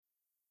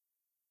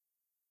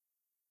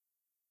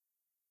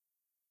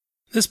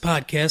This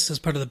podcast is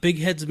part of the Big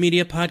Heads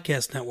Media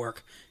Podcast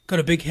Network. Go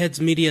to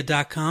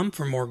bigheadsmedia.com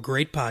for more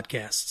great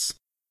podcasts.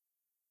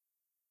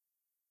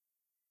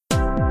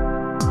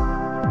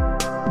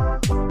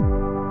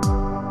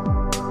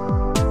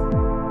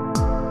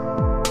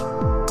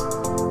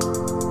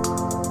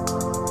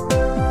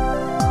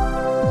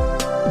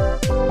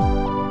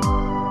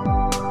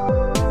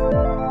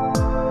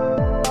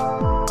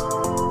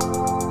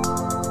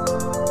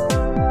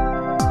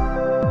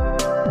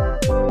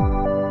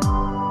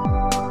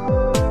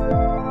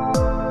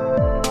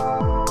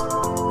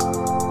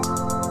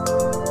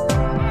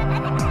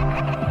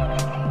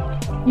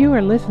 You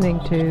are listening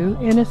to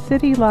In a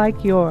City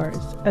Like Yours,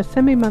 a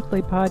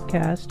semi-monthly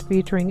podcast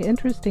featuring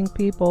interesting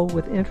people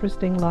with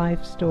interesting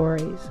life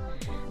stories.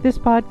 This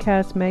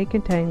podcast may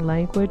contain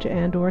language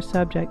and/or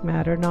subject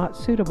matter not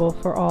suitable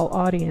for all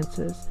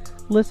audiences.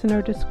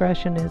 Listener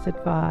discretion is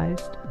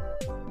advised.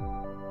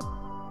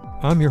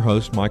 I'm your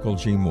host, Michael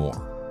G.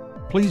 Moore.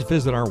 Please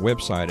visit our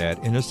website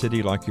at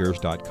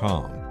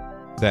inacityLikeYours.com.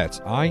 That's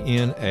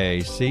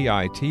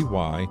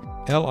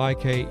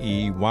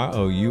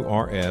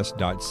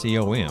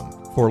INACITYLIKEYOURS.com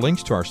for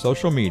links to our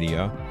social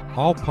media,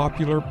 all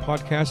popular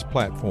podcast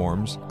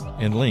platforms,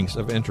 and links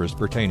of interest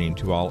pertaining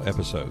to all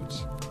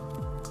episodes.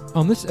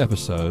 On this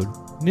episode,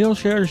 Neil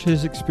shares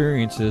his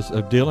experiences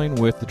of dealing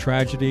with the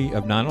tragedy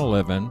of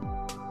 9/11,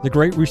 the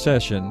Great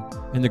Recession,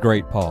 and the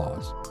Great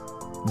Pause.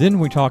 Then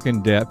we talk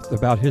in depth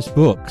about his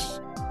books,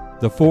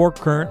 the 4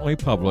 currently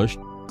published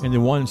and the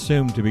one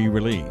soon to be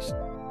released.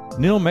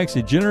 Neil makes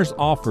a generous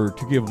offer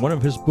to give one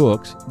of his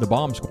books, The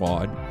Bomb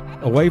Squad,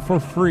 away for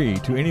free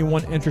to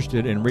anyone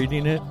interested in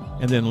reading it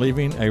and then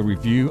leaving a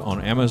review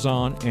on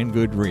Amazon and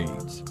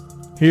Goodreads.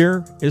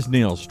 Here is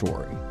Neil's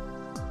story.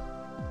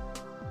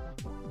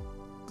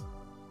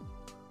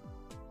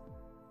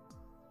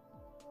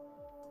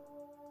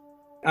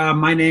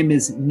 My name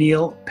is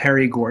Neil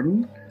Perry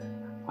Gordon.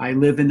 I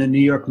live in the New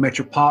York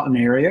metropolitan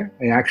area.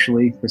 I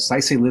actually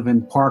precisely live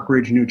in Park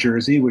Ridge, New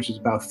Jersey, which is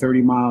about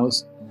 30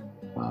 miles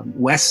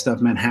west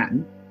of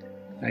Manhattan.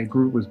 I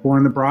was born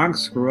in the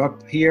Bronx, grew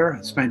up here,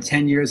 spent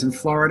 10 years in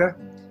Florida,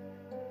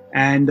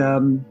 and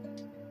I've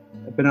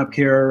been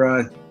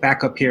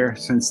back up here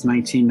since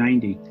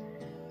 1990.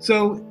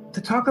 So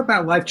to talk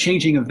about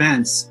life-changing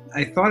events,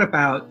 I thought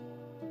about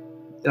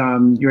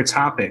your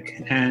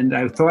topic, and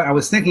I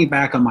was thinking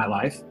back on my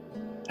life.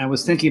 I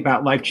was thinking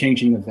about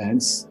life-changing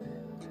events,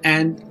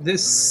 and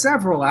there's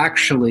several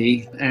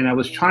actually, and I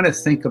was trying to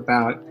think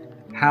about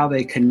how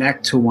they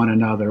connect to one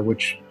another,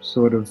 which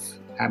sort of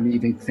had me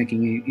even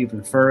thinking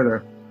even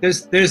further.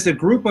 There's the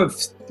group of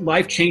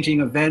life-changing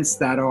events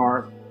that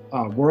are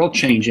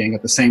world-changing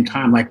at the same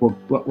time, like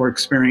what we're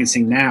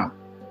experiencing now.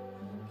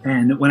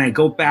 And when I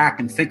go back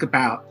and think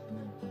about,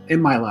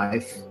 in my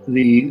life,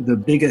 the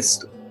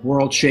biggest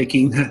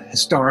world-shaking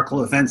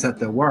historical events that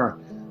there were,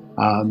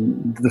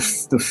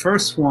 the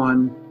first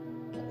one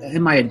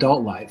in my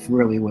adult life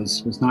really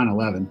was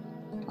 9/11.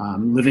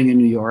 Living in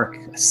New York,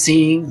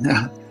 seeing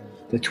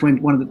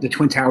one of the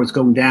Twin Towers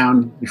going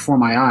down before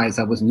my eyes.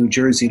 I was in New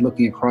Jersey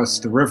looking across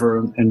the river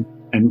and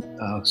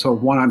saw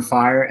one on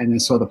fire, and then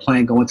saw the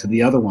plane go into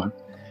the other one,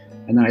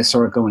 and then I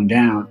saw it going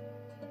down.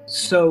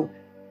 So,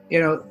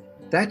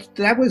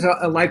 that was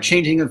a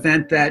life-changing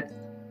event that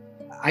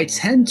I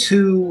tend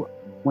to,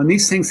 when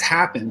these things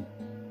happen,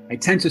 I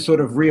tend to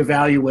sort of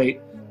reevaluate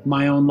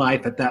my own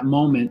life at that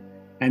moment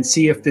and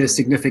see if there's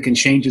significant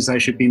changes I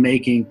should be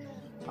making.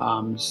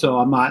 So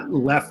I'm not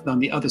left on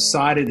the other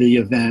side of the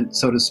event,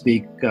 so to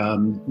speak,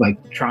 like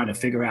trying to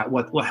figure out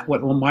what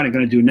am I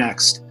going to do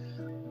next.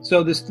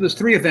 So there's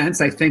 3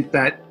 events I think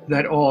that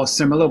all are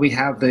similar. We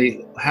have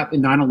the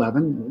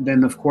 9/11.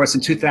 Then of course in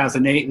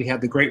 2008 we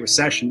had the Great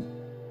Recession,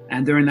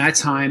 and during that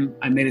time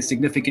I made a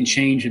significant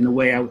change in the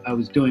way I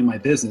was doing my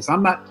business.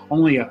 I'm not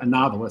only a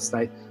novelist.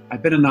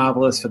 I've been a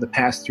novelist for the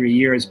past 3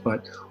 years,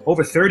 but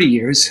over 30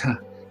 years,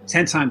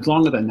 10 times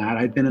longer than that,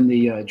 I've been in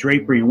the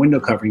drapery and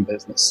window covering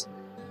business.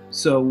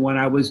 So when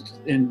I was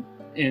in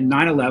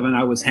 9/11,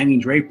 I was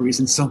hanging draperies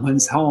in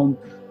someone's home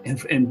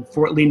in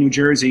Fort Lee, New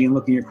Jersey, and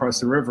looking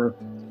across the river.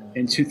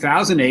 In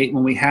 2008,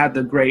 when we had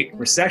the Great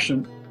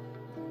Recession,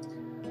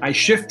 I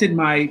shifted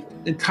my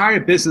entire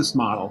business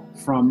model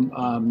from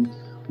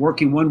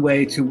working one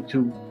way to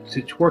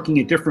working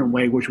a different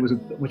way, which was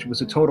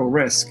a total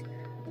risk.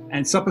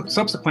 And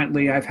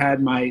subsequently, I've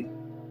had my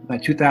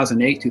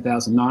 2008,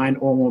 2009,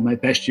 all of my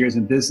best years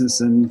in business,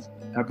 and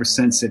ever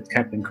since it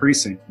kept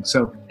increasing.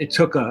 So it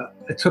took a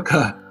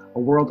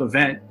world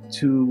event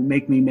to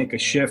make me make a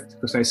shift,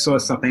 because I saw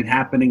something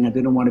happening. I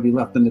didn't want to be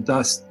left in the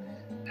dust,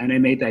 and I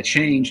made that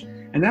change.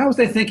 And that was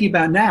what I'm thinking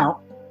about now,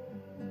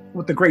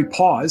 with the Great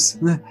Pause,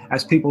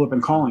 as people have been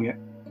calling it,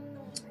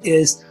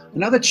 is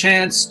another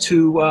chance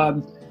to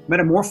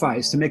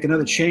metamorphize, to make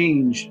another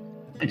change,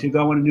 and to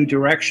go in new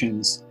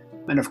directions.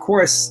 And of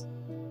course,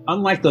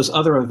 unlike those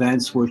other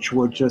events, which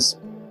were just,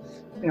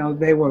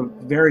 they were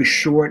very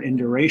short in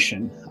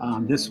duration,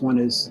 this one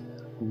is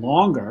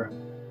longer,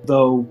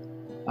 though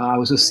I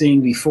was just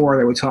seeing before,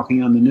 they were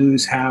talking on the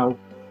news how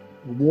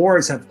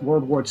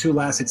World War II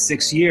lasted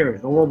 6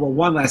 years, World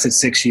War I lasted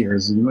 6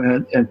 years,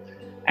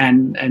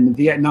 and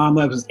Vietnam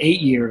was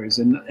 8 years,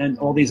 and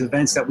all these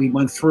events that we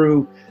went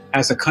through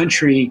as a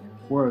country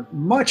were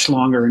much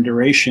longer in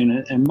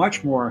duration and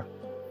much more,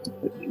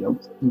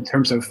 in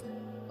terms of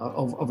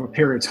a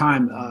period of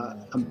time,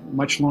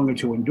 much longer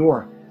to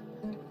endure.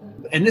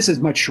 And this is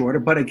much shorter,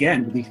 but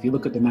again, if you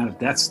look at the amount of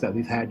deaths that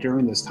we've had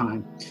during this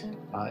time,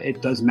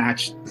 it does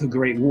match the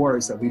great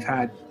wars that we've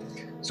had.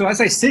 So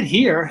as I sit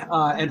here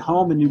at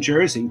home in New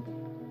Jersey,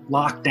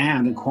 locked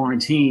down in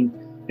quarantine,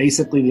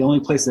 basically the only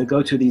place I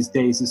go to these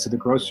days is to the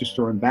grocery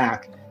store and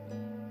back,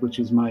 which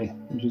is my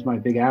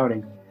big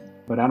outing.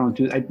 But I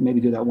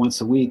maybe do that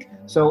once a week.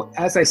 So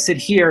as I sit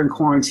here in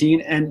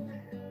quarantine, and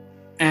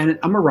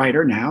I'm a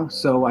writer now,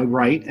 so I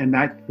write, and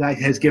that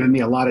has given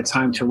me a lot of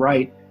time to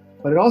write.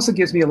 But it also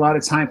gives me a lot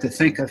of time to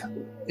think of,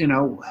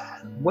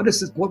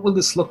 what will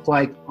this look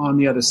like on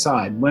the other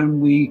side when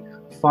we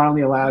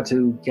finally allowed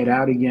to get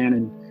out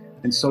again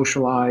and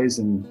socialize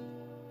and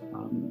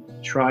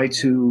try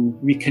to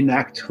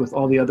reconnect with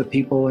all the other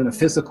people in a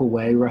physical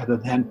way rather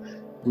than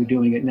we're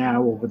doing it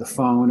now over the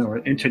phone or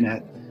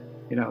internet.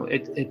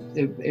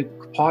 It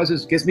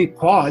gives me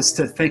pause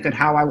to think on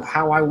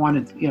how I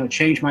want to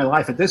change my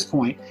life at this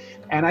point.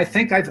 And I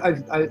think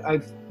I've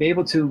been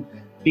able to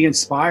be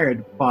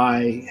inspired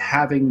by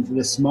having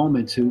this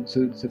moment to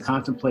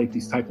contemplate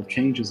these type of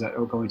changes that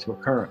are going to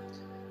occur.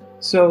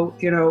 So,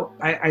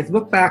 I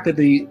look back at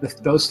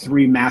those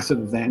three massive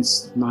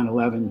events,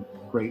 9/11,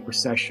 Great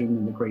Recession,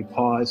 and the Great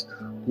Pause,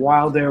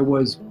 while there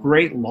was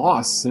great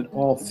loss in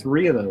all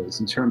three of those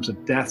in terms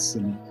of deaths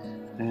and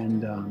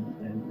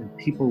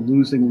people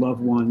losing loved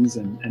ones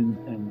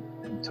and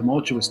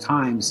tumultuous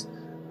times,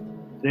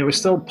 there were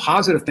still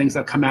positive things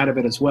that come out of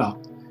it as well.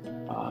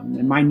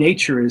 And my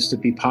nature is to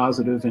be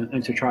positive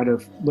and to try to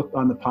look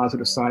on the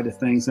positive side of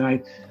things.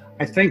 And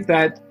I think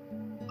that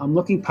I'm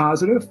looking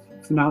positive,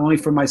 not only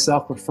for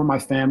myself, but for my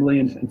family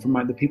and for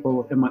the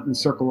people in the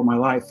circle of my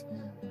life,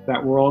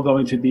 that we're all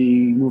going to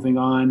be moving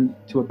on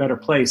to a better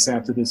place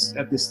after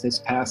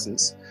this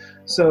passes.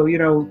 So,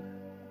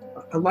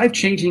 a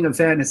life-changing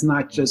event is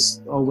not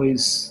just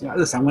always,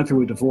 listen, I went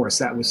through a divorce.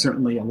 That was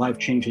certainly a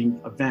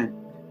life-changing event.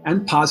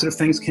 And positive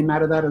things came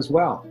out of that as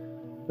well.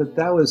 But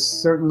that was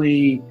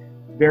certainly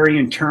very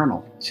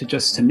internal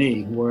to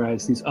me,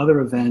 whereas these other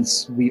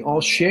events we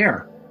all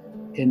share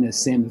in the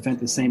same event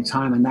at the same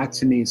time, and that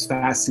to me is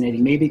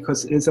fascinating. Maybe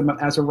because it is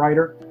as a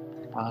writer,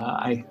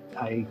 I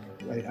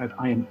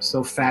am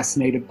so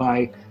fascinated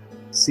by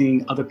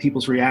seeing other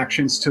people's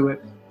reactions to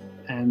it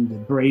and the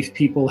brave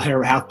people that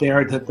are out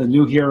there, the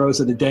new heroes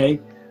of the day.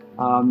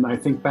 I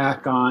think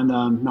back on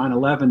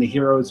 9/11, the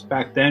heroes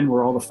back then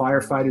were all the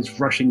firefighters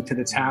rushing to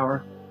the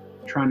tower,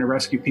 trying to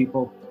rescue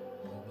people.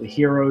 The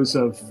heroes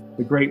of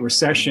the Great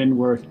Recession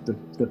were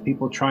the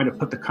people trying to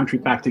put the country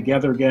back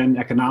together again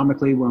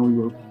economically when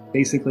we were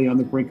basically on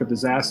the brink of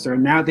disaster.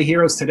 And now the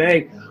heroes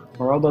today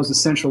are all those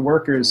essential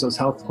workers, those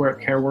health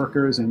care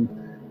workers and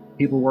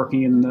people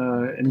working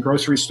in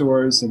grocery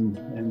stores and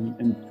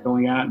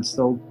going out and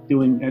still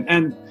doing,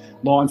 and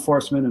law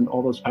enforcement and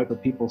all those type of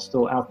people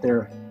still out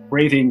there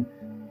braving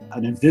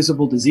an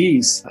invisible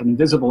disease, an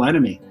invisible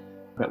enemy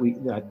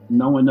that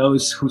no one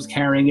knows who's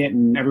carrying it,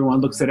 and everyone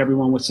looks at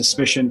everyone with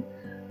suspicion.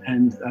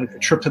 And a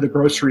trip to the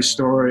grocery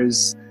store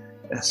is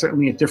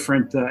certainly a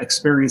different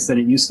experience than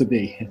it used to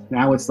be.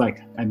 Now it's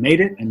like, I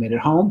made it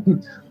home.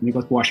 Let me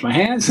go wash my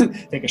hands,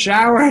 take a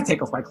shower,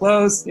 take off my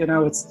clothes.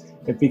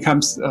 It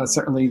becomes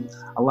certainly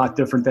a lot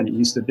different than it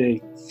used to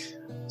be.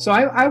 So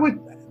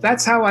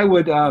that's how I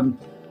would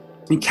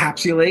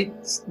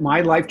encapsulate my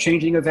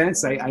life-changing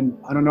events. I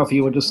don't know if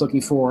you were just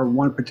looking for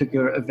one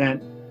particular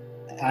event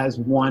as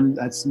one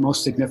that's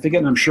most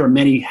significant. I'm sure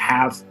many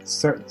have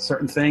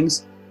certain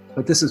things,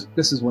 but this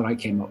is what I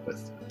came up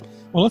with.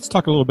 Well, let's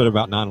talk a little bit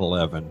about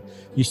 9/11.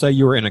 You say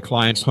you were in a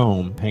client's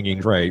home hanging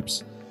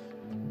drapes.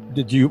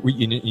 You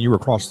were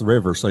across the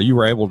river, so you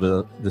were able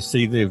to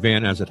see the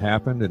event as it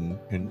happened, and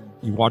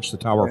you watched the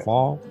tower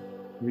fall?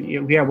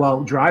 Yeah,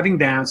 well, driving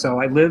down,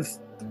 so I live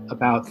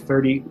about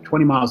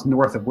 20 miles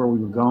north of where we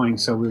were going.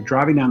 So we were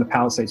driving down the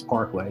Palisades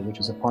Parkway, which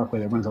is a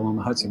parkway that runs along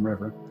the Hudson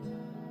River.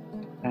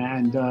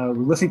 And we were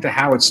listening to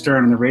Howard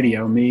Stern on the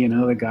radio, me and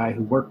another guy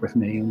who worked with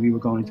me, and we were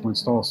going to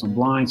install some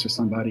blinds for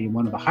somebody in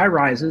one of the high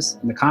rises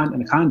in the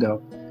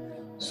condo.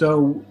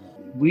 So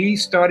we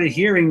started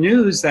hearing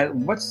news that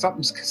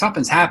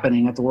something's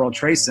happening at the World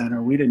Trade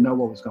Center. We didn't know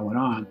what was going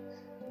on.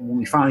 When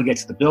we finally get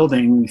to the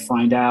building, we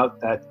find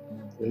out that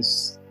a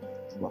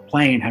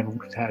plane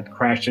had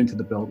crashed into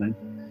the building.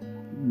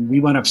 We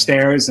went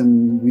upstairs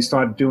and we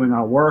started doing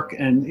our work,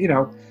 and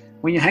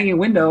when you're hanging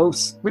window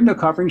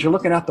coverings, you're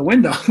looking out the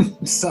window.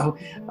 So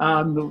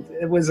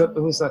it was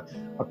a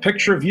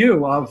picture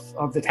view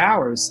of the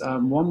towers.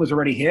 One was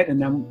already hit, and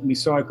then we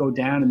saw it go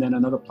down, and then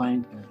another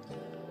plane,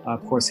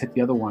 of course, hit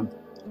the other one.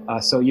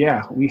 So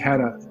yeah, we had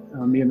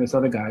me and this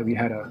other guy, we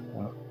had a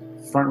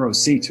front row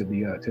seat to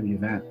the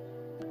event.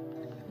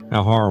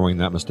 How harrowing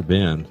that must have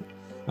been.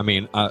 I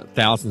mean,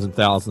 thousands and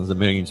thousands of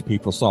millions of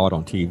people saw it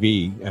on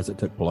TV as it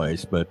took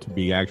place, but to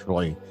be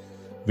actually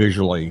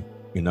visually,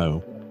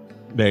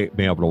 being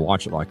able to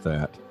watch it like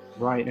that.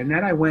 Right. And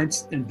then I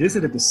went and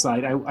visited the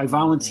site. I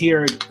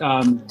volunteered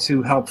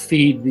to help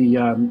feed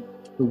the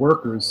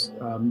workers,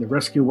 the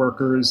rescue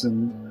workers,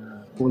 and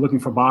who were looking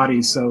for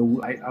bodies.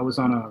 So I was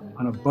on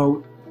a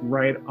boat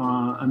right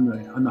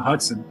on the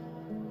Hudson,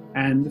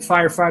 and the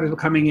firefighters were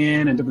coming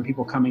in and different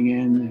people coming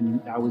in,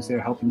 and I was there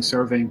helping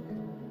serving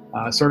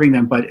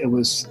them. But it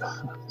was,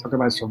 talk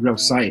about a real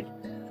sight,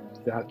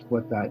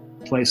 what that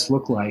place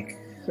looked like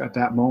at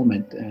that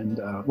moment, and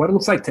what it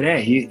looks like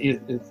today.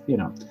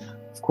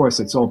 Of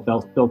course, it's all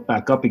built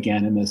back up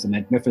again, and there's a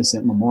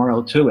magnificent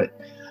memorial to it.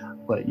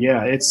 But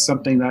yeah, it's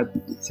something that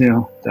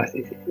that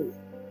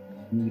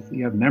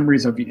you have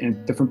memories of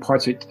in different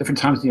parts, different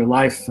times in your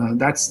life.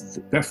 That's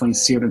definitely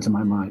seared into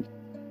my mind.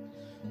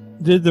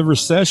 Did the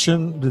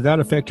recession, did that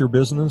affect your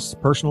business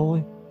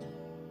personally?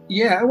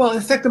 Yeah, well, it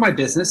affected my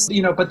business, but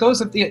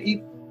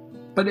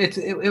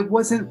it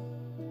wasn't.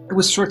 It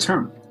was short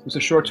term. It was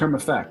a short term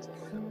effect.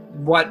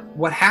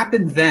 What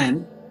happened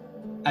then,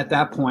 at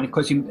that point,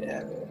 because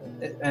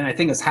and I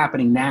think it's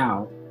happening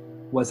now,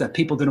 was that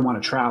people didn't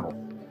want to travel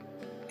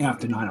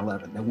after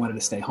 9/11. They wanted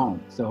to stay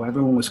home. So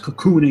everyone was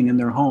cocooning in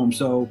their home.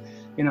 So,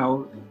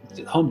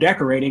 home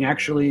decorating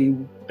actually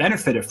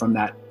benefited from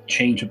that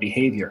change of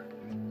behavior.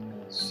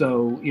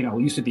 So,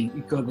 it used to be,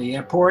 you go to the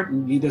airport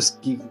and you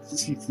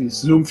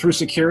zoom through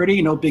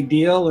security, no big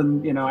deal.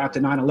 And, after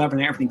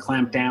 9/11, everything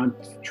clamped down.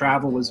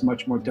 Travel was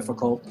much more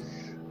difficult.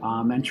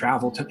 And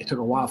it took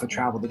a while for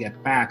travel to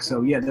get back.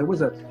 So yeah, there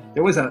was a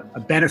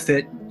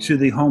benefit to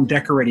the home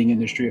decorating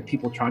industry of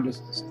people trying to,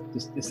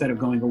 instead of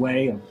going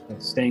away, of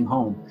staying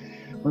home.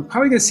 We're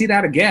probably going to see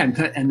that again,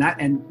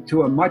 and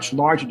to a much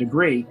larger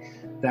degree,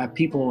 that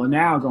people are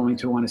now going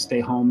to want to stay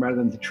home rather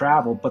than to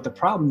travel. But the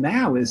problem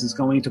now is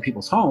going into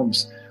people's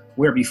homes,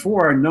 where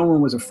before no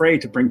one was afraid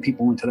to bring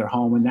people into their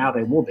home, and now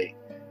they will be.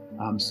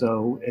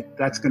 So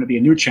that's going to be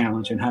a new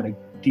challenge in how to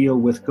deal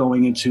with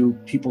going into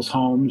people's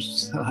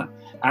homes.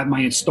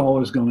 My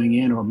installers going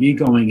in, or me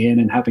going in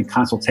and having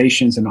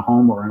consultations in a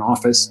home or an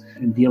office,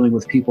 and dealing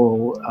with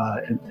people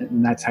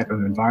in that type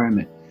of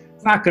environment.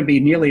 It's not going to be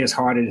nearly as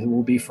hard as it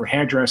will be for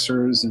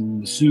hairdressers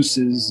and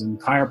masseuses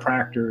and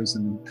chiropractors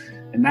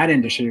and that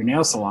industry, or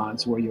nail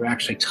salons, where you're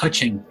actually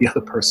touching the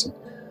other person.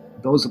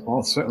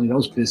 Certainly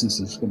those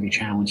businesses are going to be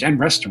challenged, and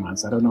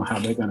restaurants. I don't know how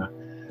they're going to.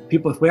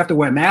 If we have to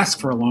wear masks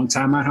for a long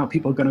time, I don't know how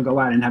people are going to go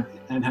out and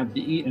have to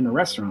eat in a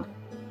restaurant.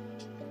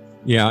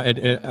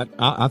 Yeah,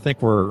 I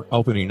think we're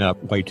opening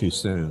up way too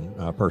soon,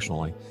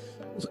 personally.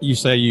 You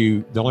say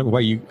the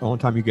only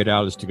time you get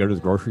out is to go to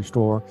the grocery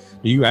store.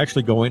 Do you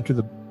actually go into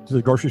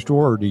the grocery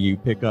store, or do you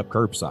pick up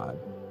curbside?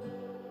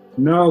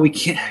 No, we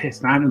can't.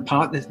 It's not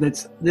impossible.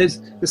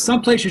 There's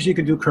some places you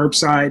can do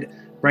curbside.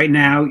 Right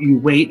now, you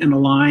wait in a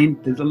line.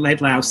 They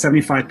allow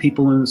 75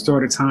 people in the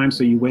store at a time,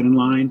 so you wait in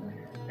line.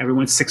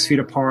 Everyone's 6 feet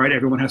apart.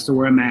 Everyone has to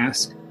wear a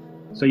mask.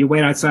 So you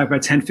wait outside for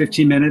 10,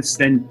 15 minutes,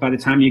 then by the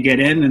time you get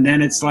in, and then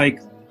it's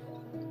like,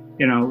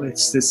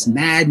 it's this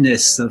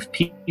madness of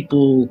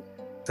people.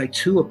 It's like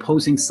two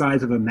opposing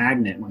sides of a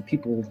magnet. When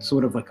people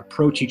sort of like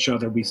approach each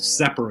other, we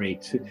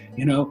separate,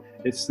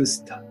 it's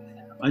this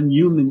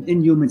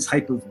inhuman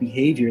type of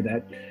behavior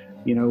that,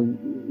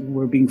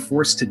 we're being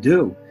forced to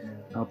do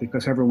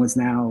because everyone's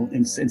now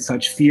in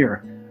such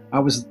fear. I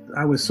was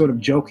sort of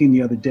joking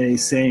the other day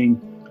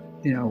saying,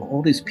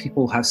 all these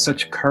people have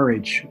such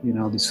courage.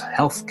 These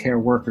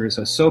healthcare workers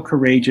are so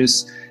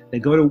courageous. They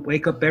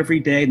wake up every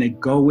day and they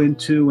go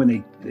into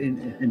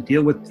and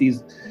deal with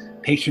these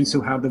patients who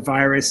have the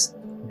virus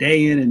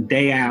day in and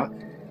day out.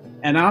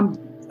 And I'm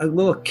a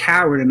little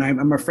coward, and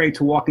I'm afraid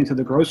to walk into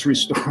the grocery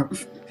store.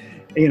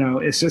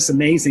 It's just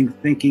amazing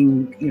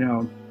thinking,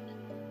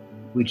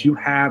 would you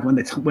have,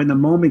 when the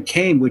moment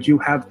came, would you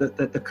have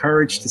the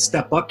courage to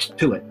step up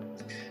to it?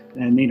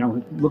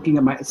 And, looking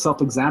at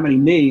myself,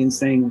 examining me and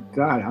saying,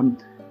 God, I'm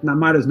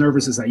not as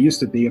nervous as I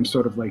used to be. I'm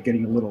sort of like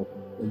getting a little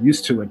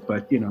used to it.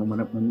 But,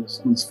 when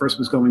this first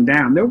was going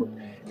down,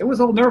 it was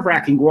a little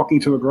nerve-wracking walking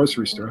to a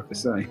grocery store, I have to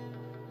say.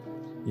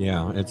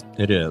 Yeah,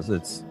 it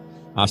is.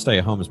 I stay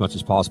at home as much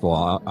as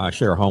possible. I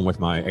share a home with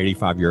my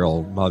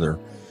 85-year-old mother,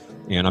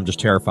 and I'm just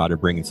terrified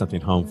of bringing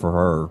something home for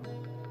her.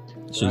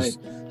 She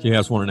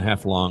has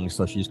 1.5 lungs,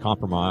 so she's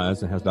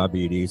compromised and has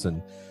diabetes,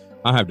 and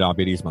I have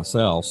diabetes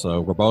myself,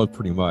 so we're both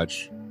pretty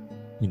much,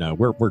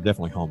 we're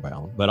definitely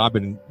homebound. But I've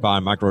been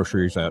buying my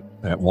groceries at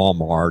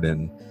Walmart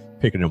and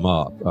picking them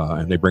up,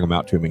 and they bring them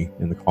out to me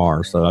in the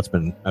car. So that's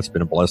been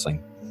a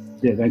blessing.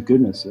 Yeah, thank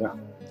goodness. Yeah.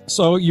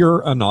 So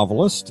you're a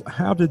novelist.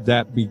 How did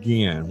that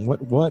begin?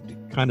 What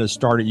kind of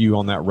started you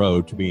on that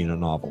road to being a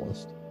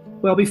novelist?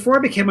 Well, before I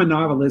became a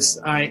novelist,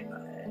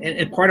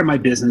 and part of my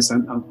business,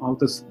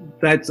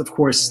 that's of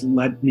course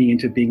led me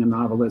into being a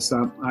novelist.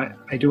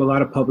 I do a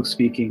lot of public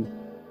speaking.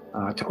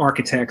 To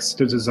architects,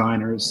 to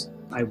designers.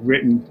 I've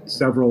written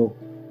several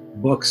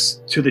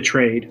books to the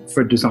trade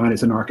for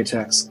designers and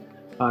architects.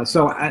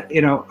 So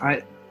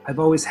I've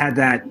always had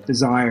that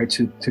desire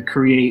to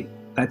create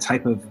that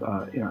type of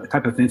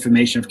type of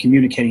information, of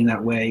communicating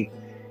that way,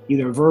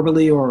 either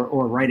verbally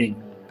or writing,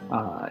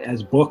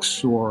 as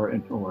books or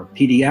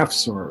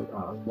PDFs or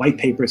white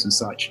papers and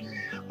such.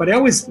 But I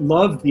always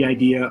loved the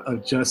idea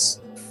of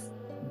just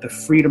the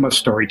freedom of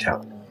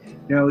storytelling.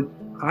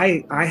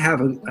 I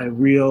have a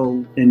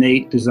real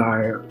innate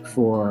desire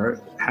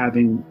for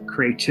having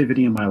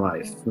creativity in my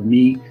life, for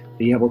me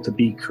be able to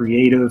be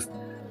creative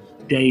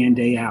day in,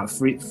 day out.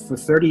 For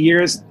 30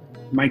 years,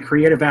 my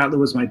creative outlet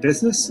was my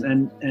business,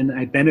 and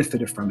I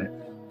benefited from it.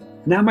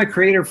 Now my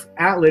creative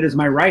outlet is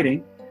my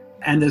writing,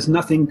 and there's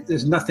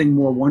nothing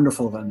more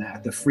wonderful than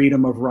that, the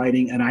freedom of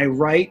writing. And I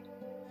write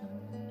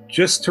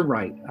just to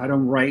write. I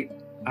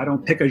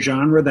don't pick a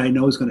genre that I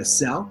know is going to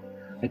sell.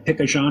 I pick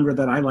a genre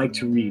that I like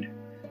to read.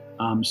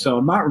 So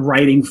I'm not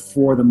writing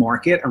for the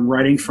market. I'm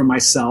writing for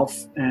myself,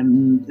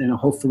 and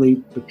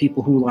hopefully the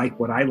people who like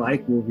what I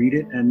like will read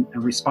it and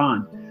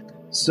respond.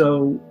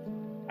 So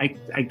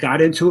I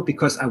got into it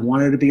because I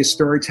wanted to be a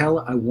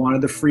storyteller. I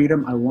wanted the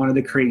freedom. I wanted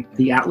to create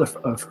the outlet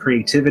of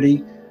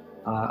creativity,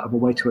 of a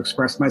way to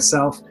express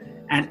myself.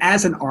 And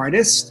as an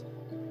artist,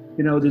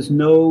 there's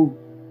no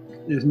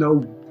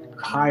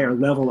higher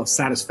level of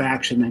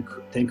satisfaction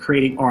than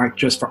creating art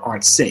just for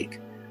art's sake.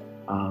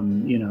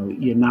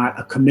 You're not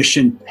a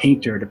commissioned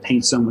painter to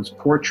paint someone's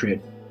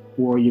portrait,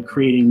 or you're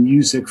creating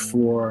music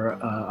for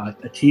a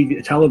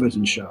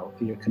television show.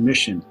 You're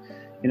commissioned.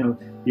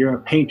 You're a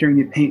painter and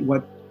you paint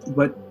what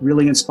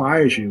really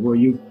inspires you, or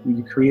you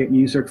create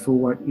music for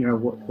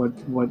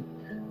what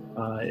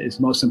is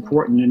most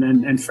important.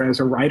 And as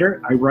a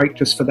writer, I write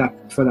just for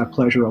that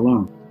pleasure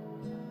alone.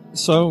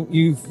 So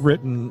you've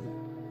written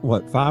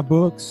 5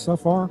 books so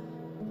far?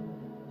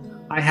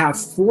 I have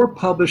 4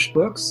 published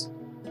books.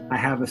 I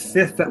have a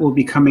 5th that will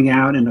be coming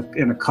out in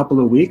a couple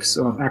of weeks,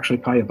 or actually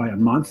probably by a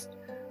month.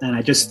 And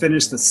I just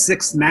finished the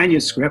 6th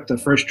manuscript, the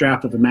first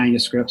draft of the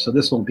manuscript, so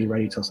this won't be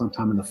ready till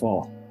sometime in the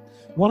fall.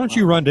 Why don't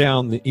you run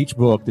down each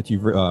book that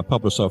you've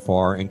published so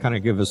far and kind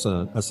of give us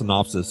a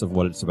synopsis of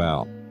what it's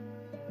about?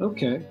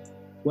 Okay.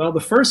 Well, the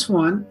first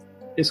one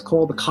is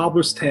called The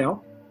Cobbler's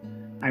Tale.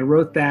 I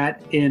wrote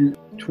that in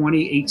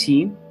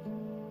 2018.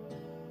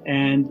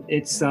 And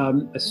it's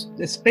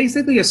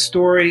basically a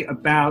story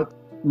about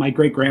my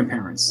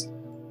great-grandparents.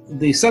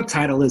 The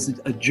subtitle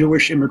is A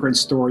Jewish Immigrant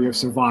Story of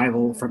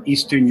Survival from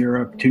Eastern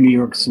Europe to New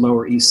York's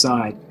Lower East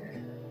Side,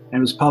 and it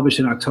was published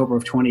in October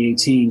of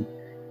 2018.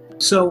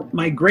 So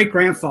my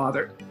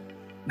great-grandfather,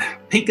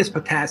 Pinkas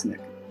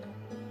Potasnik,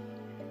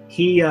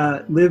 he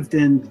lived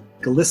in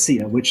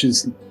Galicia, which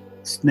is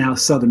now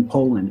southern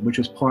Poland, which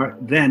was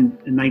then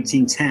in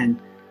 1910,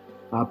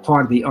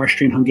 part of the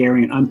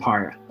Austrian-Hungarian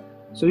Empire.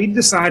 So he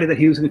decided that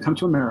he was going to come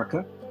to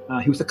America.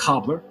 He was a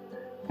cobbler,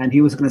 and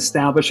he was going to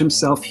establish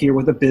himself here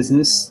with a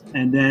business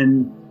and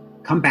then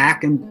come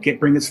back and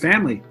bring his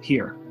family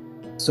here.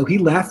 So he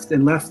left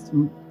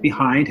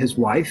behind his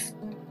wife,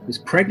 his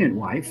pregnant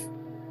wife,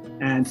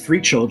 and 3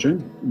 children.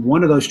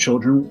 One of those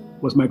children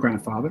was my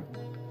grandfather.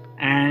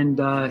 And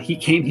he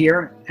came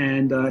here,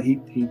 and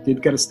he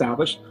did get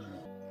established.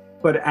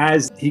 But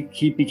as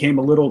he became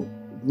a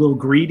little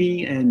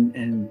greedy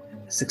and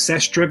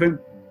success-driven,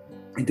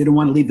 he didn't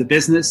want to leave the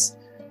business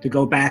to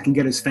go back and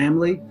get his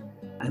family.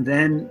 And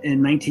then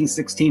in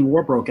 1916,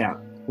 war broke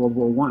out, World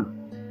War I.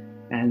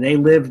 And they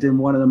lived in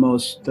one of the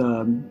most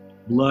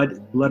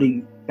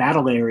bloody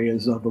battle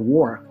areas of the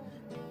war.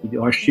 The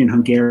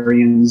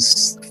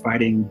Austrian-Hungarians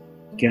fighting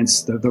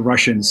against the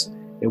Russians.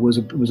 It was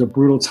a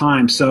brutal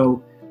time.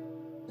 So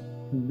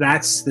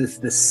that's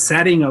the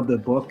setting of the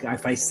book.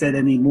 If I said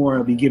any more,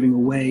 I'll be giving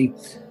away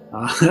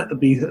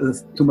be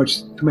too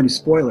many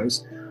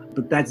spoilers.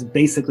 But that's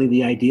basically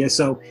the idea.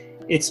 So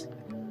it's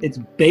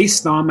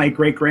based on my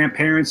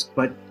great-grandparents,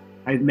 but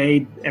I've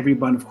made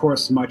everyone, of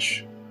course,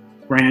 much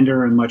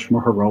grander and much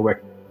more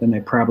heroic than they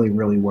probably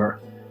really were.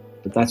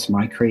 But that's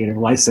my creative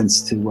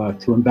license to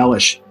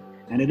embellish.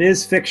 And it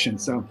is fiction,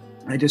 so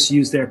I just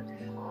use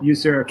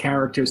their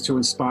characters to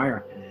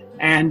inspire.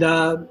 And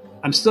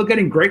I'm still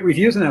getting great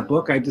reviews on that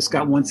book. I just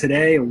got one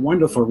today, a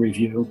wonderful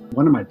review,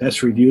 one of my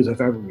best reviews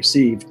I've ever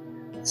received.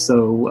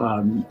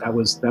 So that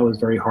was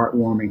very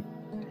heartwarming.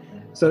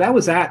 So that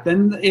was that.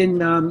 Then in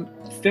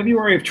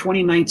February of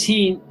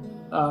 2019,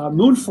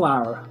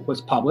 Moonflower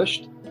was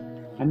published,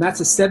 and that's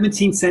a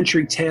 17th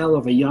century tale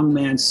of a young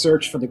man's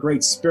search for the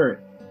Great Spirit.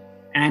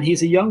 And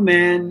he's a young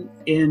man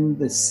in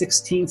the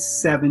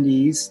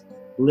 1670s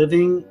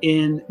living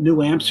in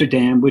New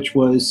Amsterdam, which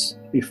was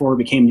before it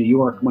became New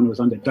York when it was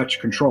under Dutch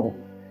control.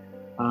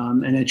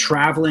 And then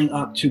traveling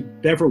up to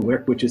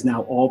Beverwyck, which is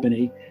now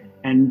Albany,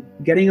 and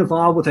getting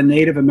involved with a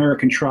Native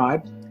American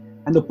tribe.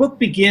 And the book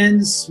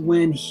begins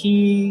when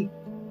he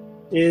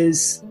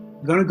is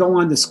going to go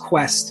on this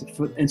quest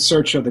in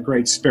search of the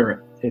Great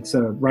Spirit. It's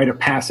a rite of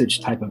passage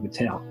type of a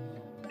tale.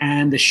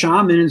 And the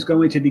shaman is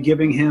going to be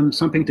giving him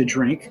something to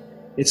drink.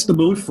 It's the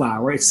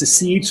moonflower. It's the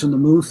seeds from the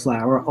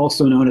moonflower,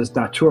 also known as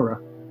datura.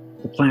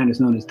 The plant is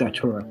known as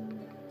datura.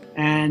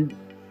 And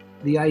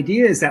the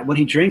idea is that when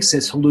he drinks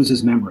this, he'll lose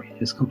his memory,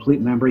 his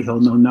complete memory. He'll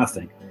know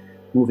nothing.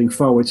 moving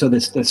forward. So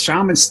the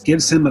shaman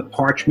gives him a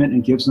parchment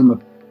and gives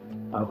him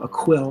a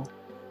quill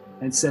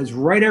and says,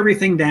 write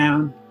everything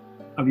down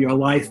of your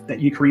life that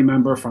you can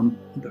remember from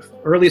the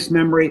earliest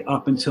memory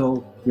up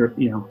until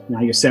now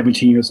you're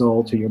 17 years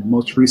old to your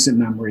most recent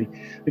memory,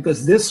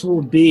 because this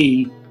will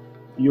be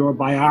your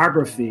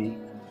biography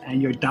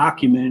and your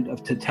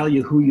document to tell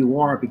you who you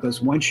are,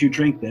 because once you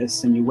drink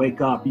this and you wake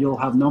up, you'll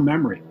have no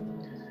memory.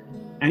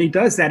 And he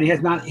does that. He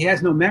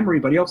has no memory,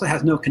 but he also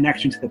has no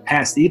connection to the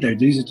past either.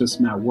 These are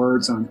just now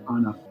words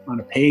on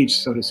a page,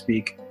 so to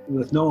speak,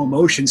 with no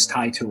emotions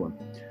tied to them.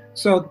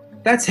 So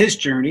that's his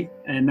journey,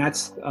 and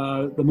that's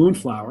the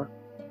Moonflower.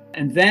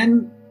 And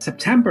then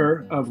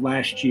September of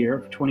last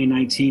year,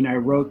 2019, I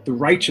wrote The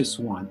Righteous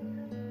One,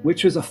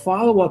 which was a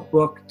follow-up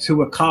book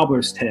to A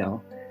Cobbler's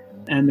Tale.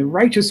 And The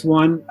Righteous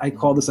One, I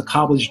call this A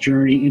Cobbler's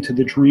Journey into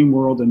the Dream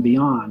World and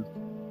Beyond.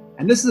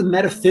 And this is a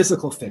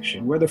metaphysical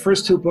fiction, where the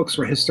first two books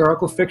were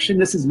historical fiction.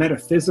 This is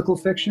metaphysical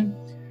fiction.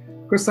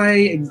 Of course,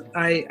 I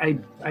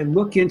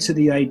look into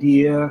the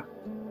idea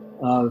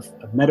of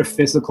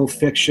metaphysical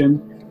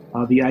fiction,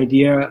 the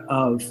idea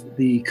of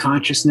the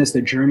consciousness,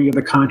 the journey of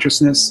the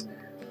consciousness,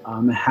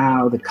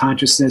 how the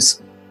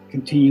consciousness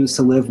continues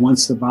to live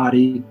once the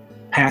body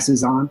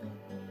passes on.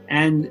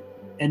 And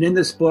in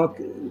this book,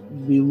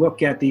 we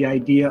look at the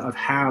idea of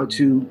how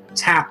to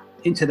tap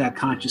into that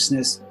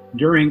consciousness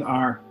during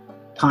our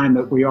time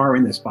that we are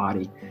in this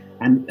body.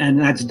 And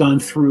that's done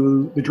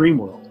through the dream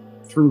world,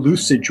 through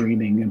lucid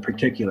dreaming in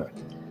particular.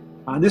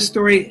 This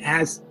story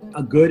has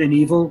a good and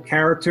evil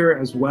character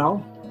as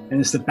well. And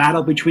it's the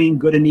battle between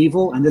good and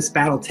evil, and this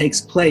battle takes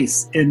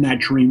place in that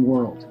dream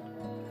world.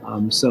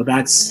 So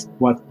that's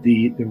what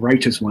the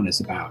Righteous One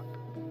is about.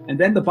 And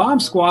then The Bomb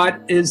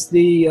Squad is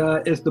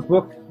the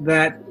book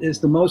that is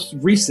the most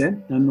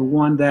recent and the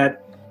one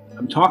that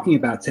I'm talking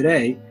about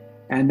today.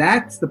 And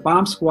that's The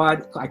Bomb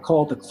Squad. I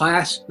call it the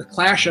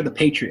Clash of the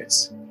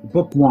Patriots,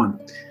 book one.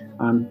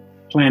 I'm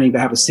planning to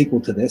have a sequel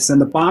to this.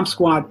 And The Bomb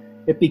Squad,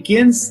 it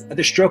begins at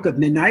the stroke of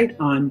midnight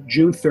on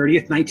June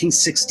 30th,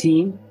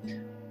 1916.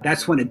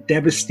 That's when a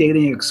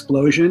devastating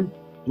explosion,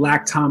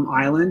 Black Tom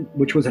Island,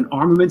 which was an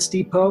armaments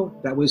depot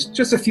that was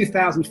just a few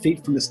thousand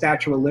feet from the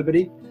Statue of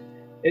Liberty,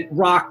 it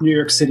rocked New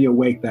York City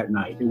awake that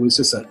night. It was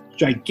just a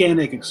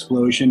gigantic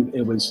explosion.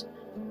 It was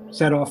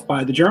set off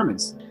by the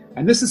Germans.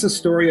 And this is a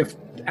story of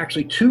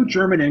actually two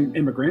German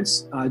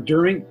immigrants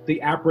during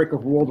the outbreak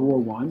of World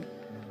War I,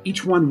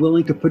 each one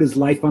willing to put his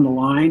life on the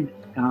line.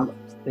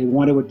 They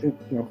wanted,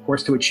 of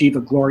course, to achieve a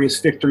glorious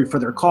victory for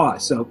their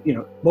cause. So,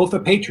 both are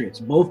patriots.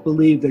 Both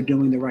believe they're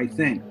doing the right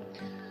thing.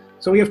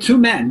 So we have two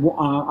men.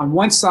 On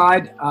one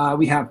side,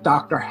 we have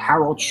Dr.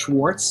 Harold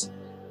Schwartz.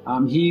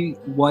 He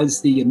was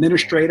the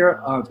administrator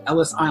of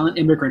Ellis Island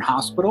Immigrant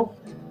Hospital.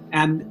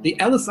 And the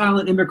Ellis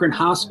Island Immigrant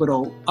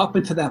Hospital, up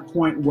until that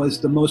point,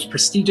 was the most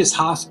prestigious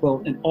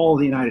hospital in all of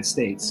the United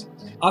States.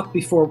 Right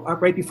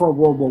before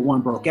World War I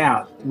broke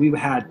out, we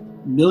had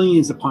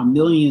millions upon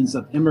millions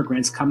of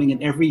immigrants coming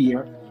in every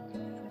year.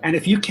 And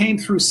if you came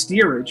through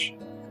steerage,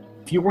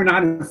 if you were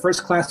not in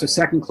first class or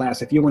second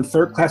class, if you were in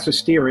third class or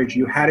steerage,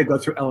 you had to go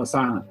through Ellis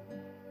Island.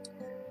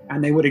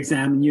 And they would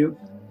examine you,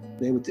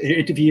 they would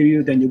interview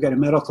you, then you get a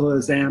medical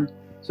exam.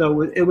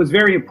 So it was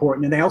very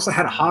important. And they also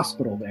had a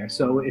hospital there.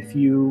 So if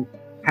you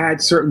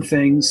had certain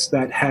things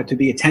that had to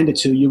be attended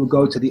to, you would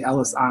go to the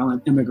Ellis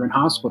Island Immigrant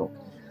Hospital.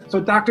 So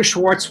Dr.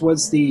 Schwartz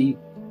was the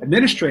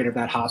administrator of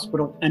that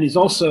hospital, and he's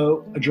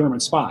also a German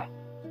spy.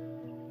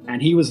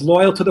 And he was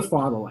loyal to the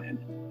fatherland.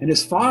 And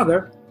his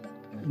father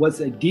was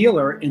a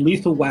dealer in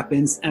lethal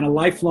weapons and a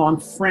lifelong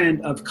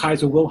friend of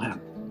Kaiser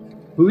Wilhelm,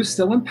 who's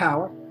still in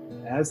power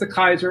as the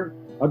Kaiser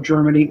of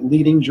Germany,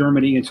 leading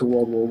Germany into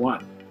World War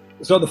I.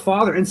 So the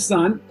father and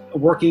son are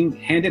working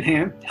hand in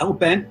hand,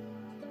 hell-bent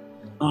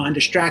on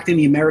distracting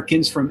the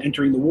Americans from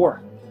entering the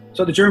war.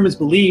 So the Germans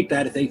believe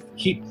that if they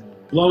keep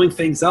blowing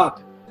things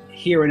up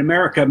here in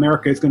America,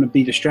 America is going to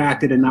be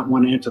distracted and not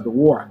want to enter the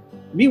war.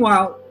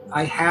 Meanwhile,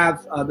 I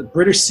have the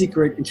British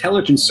Secret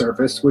Intelligence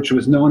Service, which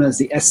was known as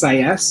the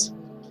SIS.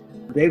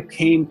 They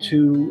came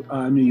to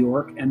New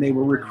York, and they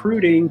were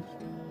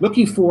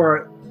looking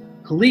for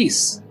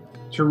police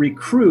to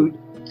recruit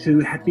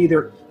to be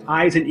their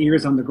eyes and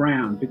ears on the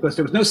ground, because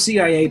there was no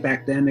CIA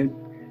back then.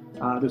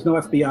 There's no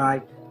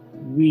FBI.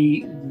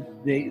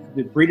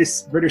 The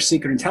British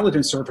Secret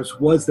Intelligence Service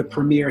was the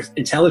premier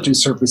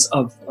intelligence service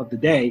of the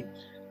day.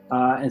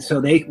 And so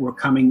they were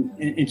coming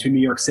into New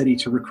York City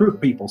to recruit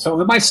people.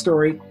 So in my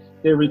story,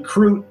 they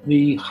recruit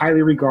the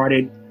highly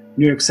regarded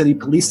New York City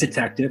police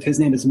detective. His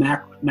name is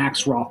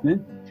Max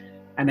Rothman.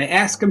 And they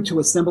ask him to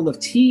assemble a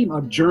team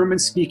of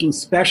German-speaking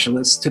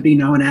specialists to be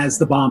known as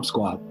the Bomb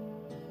Squad,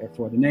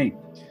 therefore the name.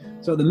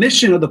 So the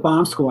mission of the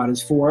Bomb Squad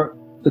is for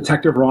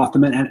Detective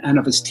Rothman and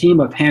of his team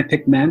of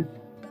handpicked men,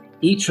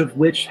 each of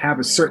which have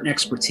a certain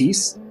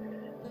expertise.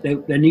 They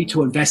need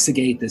to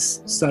investigate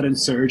this sudden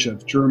surge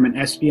of German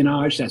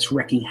espionage that's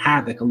wreaking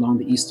havoc along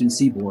the eastern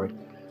seaboard,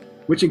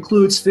 which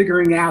includes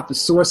figuring out the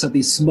source of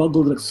these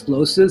smuggled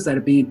explosives that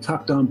are being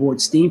tucked on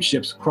board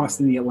steamships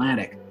crossing the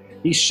Atlantic.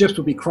 these ships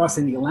would be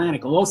crossing the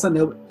Atlantic. All of a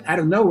sudden, out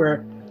of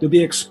nowhere, there'd be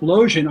an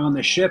explosion on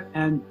the ship,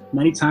 and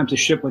many times the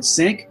ship would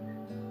sink.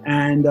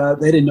 And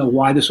they didn't know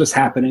why this was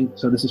happening.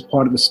 So this is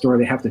part of the story.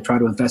 They have to try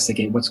to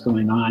investigate what's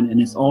going on,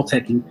 and it's all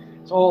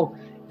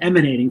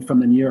emanating from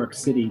the New York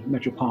City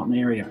metropolitan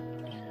area.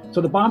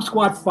 So the bomb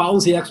squad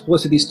follows the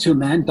exploits of these two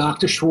men,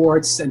 Dr.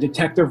 Schwartz and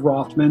Detective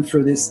Rothman,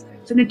 through this.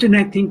 It's an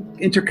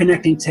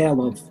interconnecting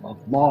tale of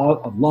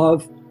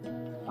love,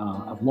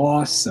 of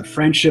loss, of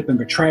friendship and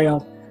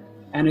betrayal.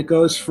 And it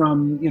goes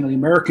from the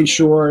American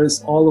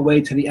shores all the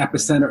way to the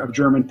epicenter of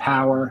German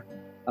power,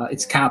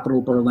 its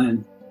capital,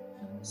 Berlin.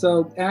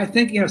 So I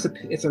think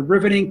it's a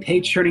riveting,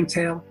 page-turning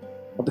tale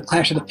of the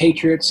clash of the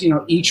patriots.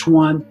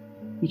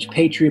 Each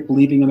patriot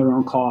believing in their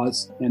own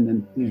cause, and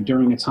then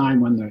during a time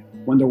when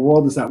the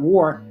world is at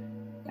war,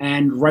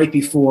 and right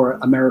before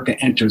America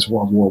enters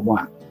World War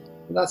I.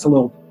 So that's a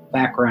little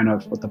background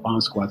of what the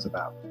Bomb Squad's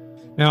about.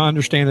 Now, I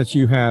understand that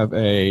you have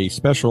a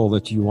special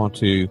that you want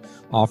to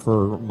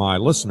offer my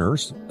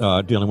listeners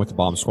dealing with the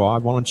Bomb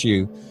Squad. Why don't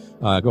you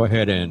go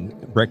ahead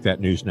and break that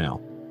news now?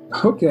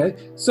 Okay.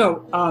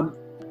 So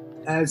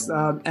as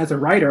a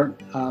writer,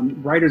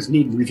 writers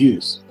need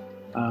reviews.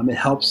 It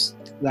helps.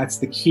 That's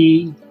the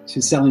key to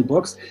selling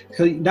books.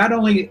 So not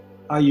only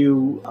are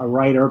you a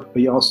writer,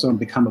 but you also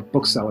become a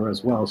bookseller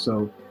as well.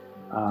 So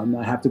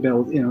I have to be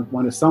able,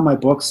 want to sell my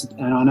books,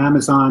 and on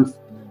Amazon,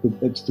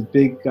 it's a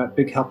big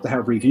help to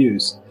have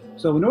reviews.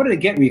 So in order to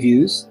get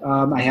reviews,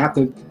 I have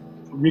to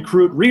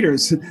recruit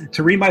readers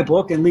to read my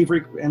book and leave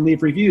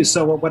reviews.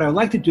 So what I'd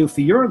like to do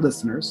for your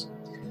listeners,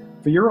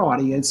 for your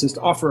audience, is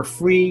to offer a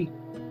free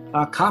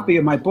copy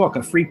of my book,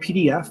 a free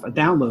PDF, a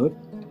download,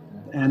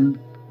 and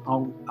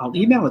I'll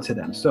email it to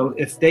them. So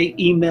if they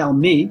email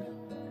me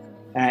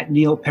at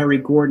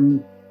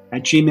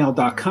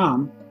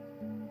neilperrygordon@gmail.com,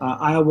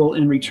 I will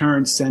in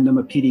return send them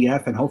a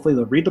PDF, and hopefully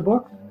they'll read the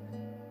book,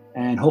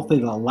 and hopefully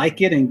they'll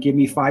like it and give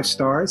me 5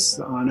 stars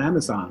on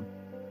Amazon.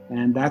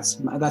 And that's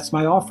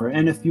my offer.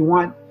 And if you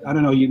want, I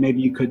don't know,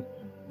 maybe you could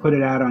put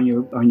it out on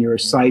your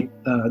site,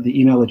 the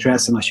email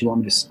address, unless you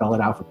want me to spell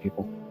it out for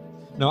people.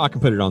 No, I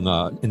can put it in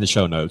the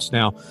show notes.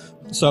 Now,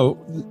 so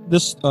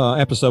this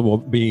episode will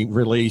be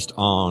released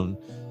on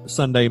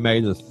Sunday,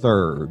 May the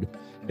 3rd.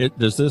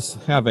 Does this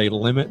have a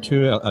limit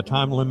to a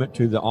time limit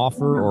to the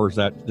offer, or is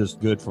that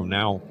just good from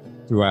now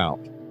throughout?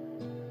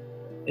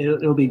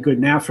 It'll be good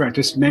now throughout.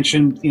 Just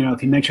mention,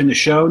 if you mention the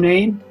show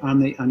name on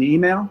the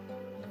email,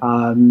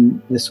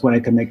 this way I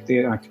can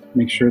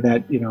make sure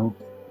that we know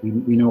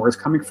where it's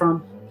coming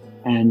from,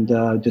 and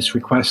just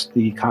request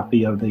the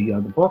copy of the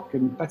book,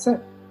 and that's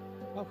it.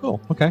 Oh, cool.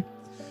 Okay.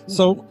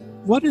 So,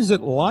 what is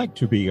it like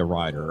to be a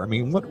writer? I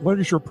mean, what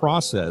is your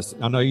process?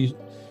 I know you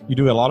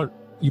do a lot of.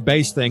 You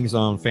base things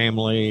on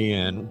family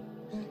and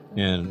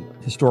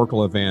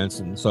historical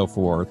events and so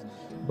forth,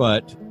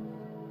 but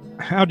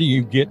how do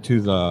you get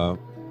to the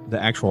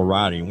actual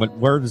writing?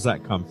 Where does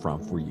that come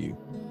from for you?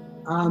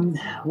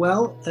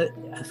 Well,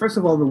 first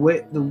of all, the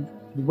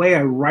way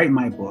I write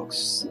my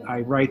books,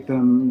 I write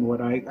them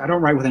I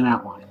don't write with an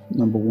outline.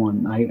 Number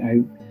one,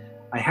 I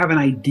have an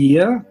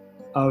idea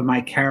of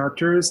my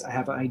characters. I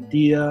have an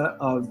idea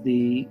of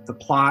the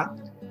plot,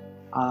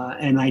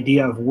 an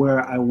idea of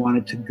where I want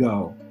it to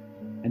go.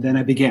 And then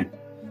I begin,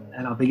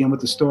 and I'll begin with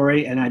the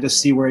story, and I just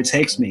see where it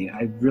takes me.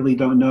 I really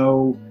don't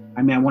know.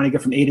 I mean, I want to get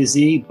from A to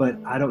Z, but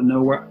I don't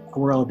know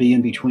where I'll be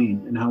in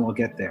between and how I'll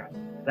get there.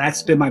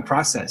 That's been my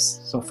process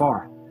so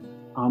far.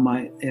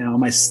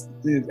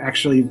 I've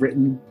actually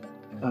written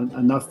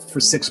enough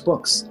for 6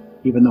 books,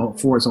 even though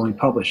 4 is only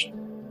published.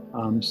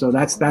 So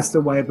that's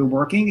the way I've been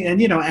working.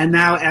 And and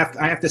now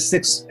after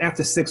six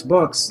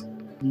books,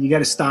 you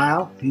get a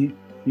style. You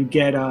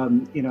get a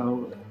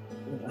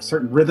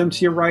certain rhythm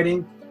to your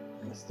writing,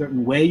 a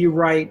certain way you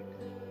write,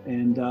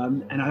 and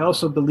I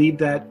also believe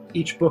that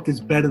each book is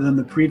better than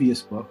the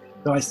previous book.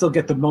 Though I still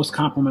get the most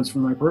compliments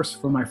from my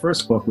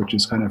first book, which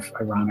is kind of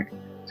ironic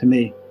to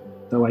me.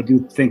 Though I do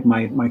think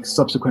my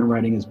subsequent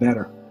writing is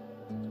better.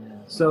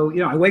 So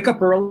I wake up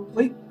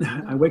early.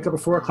 I wake up at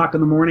 4 o'clock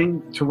in the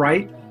morning to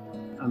write.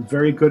 I'm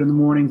very good in the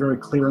morning, very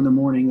clear in the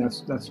morning.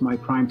 That's my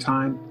prime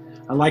time.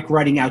 I like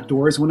writing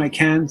outdoors when I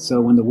can. So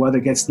when the weather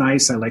gets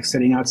nice, I like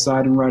sitting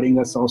outside and writing.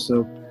 That's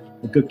also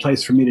a good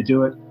place for me to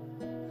do it.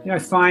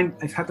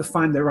 I've had to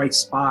find the right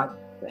spot.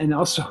 And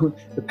also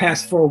the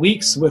past 4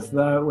 weeks with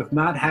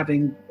not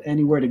having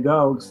anywhere to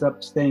go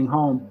except staying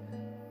home,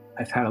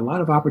 I've had a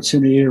lot of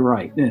opportunity to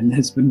write, and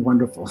it's been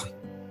wonderful.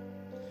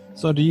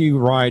 So do you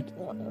write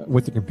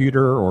with the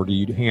computer, or do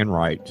you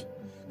handwrite?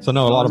 So I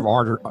know a lot of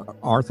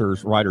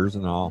writers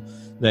and all,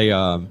 they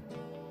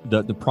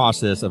the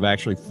process of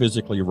actually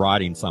physically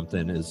writing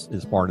something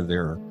is part of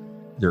their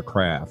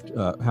craft.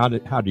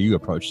 How do you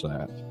approach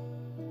that?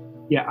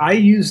 Yeah,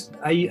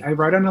 I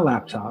write on a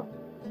laptop.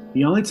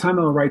 The only time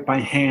I'll write by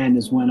hand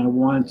is when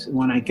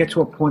I get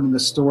to a point in the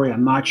story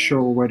I'm not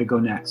sure where to go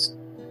next.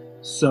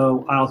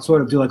 So I'll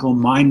sort of do like little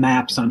mind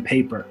maps on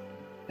paper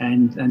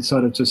and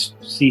sort of just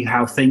see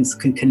how things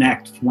can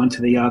connect one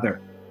to the other.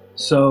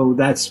 So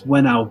that's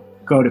when I'll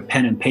go to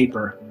pen and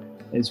paper.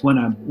 is when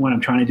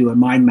I'm trying to do a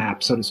mind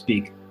map, so to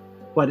speak.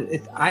 But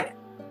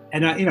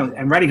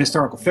and writing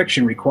historical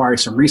fiction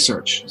requires some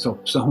research. So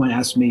someone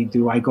asked me,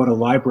 do I go to the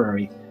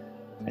library?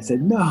 I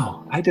said,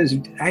 no, I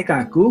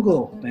got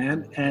Google,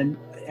 man, and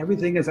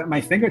everything is at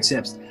my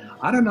fingertips.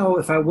 I don't know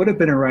if I would have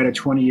been a writer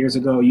 20 years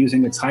ago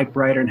using a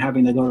typewriter and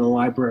having to go to the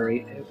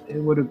library. It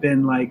would have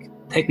been like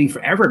taking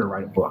forever to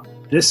write a book.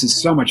 This is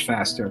so much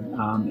faster,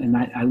 and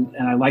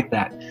I like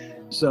that.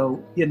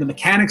 So the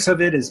mechanics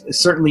of it is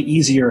certainly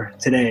easier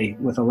today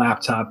with a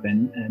laptop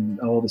and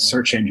all the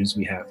search engines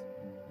we have.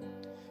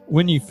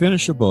 When you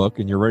finish a book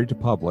and you're ready to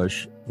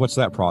publish, what's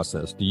that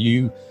process? Do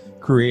you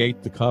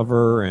create the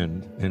cover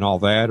and all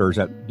that, or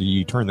do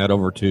you turn that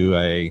over to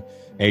a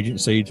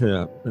agency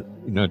to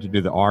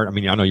do the art? I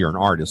mean, I know you're an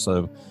artist,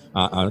 so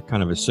I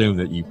kind of assume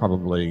that you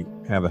probably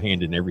have a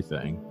hand in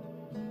everything.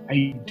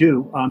 I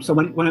do. So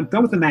when I'm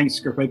done with the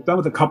manuscript, I'm done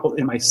with a couple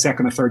in my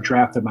second or third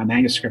draft of my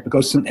manuscript, it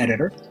goes to an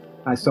editor.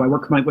 So I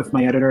work with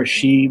my editor.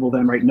 She will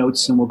then write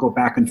notes, and we'll go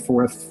back and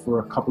forth for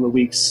a couple of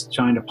weeks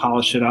trying to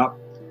polish it up.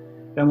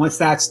 Then once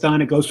that's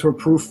done, it goes to a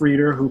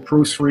proofreader who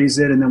proofreads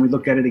it, and then we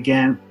look at it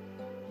again.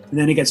 And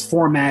then it gets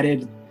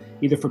formatted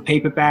either for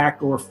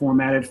paperback or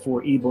formatted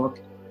for ebook.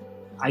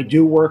 I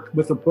do work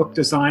with a book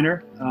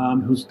designer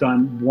who's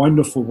done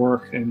wonderful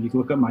work. And you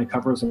can look at my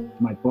covers of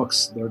my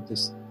books. They're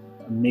just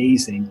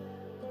amazing.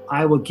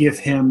 I will give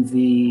him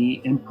the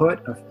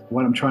input of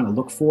what I'm trying to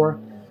look for.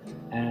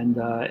 And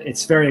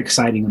it's very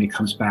exciting when he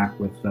comes back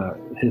with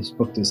his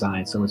book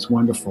design. So it's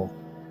wonderful.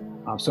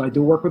 So I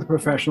do work with a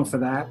professional for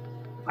that.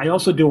 I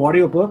also do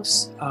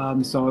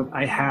audiobooks. So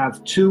I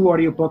have 2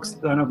 audiobooks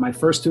done of my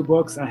first 2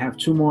 books. I have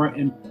 2 more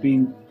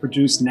being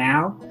produced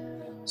now.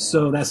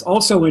 So that's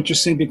also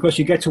interesting because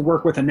you get to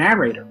work with a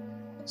narrator.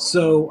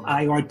 So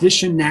I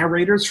audition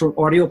narrators for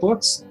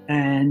audiobooks.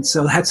 And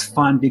so that's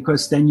fun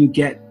because then you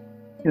get,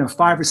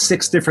 5 or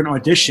 6 different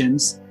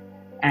auditions,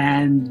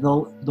 and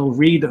they'll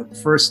read the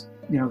first,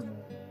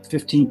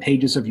 15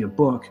 pages of your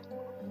book,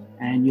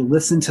 and you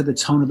listen to the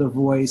tone of the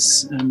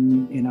voice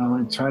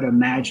and try to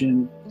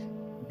imagine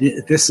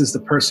this is the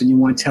person you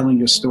want telling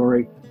your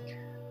story.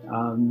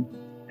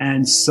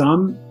 And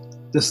some,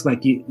 just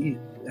like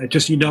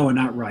are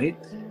not right.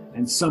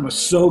 And some are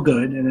so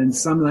good. And then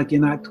some like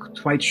you're not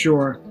quite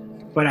sure.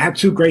 But I have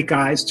 2 great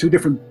guys, two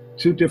different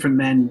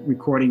men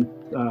recording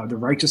The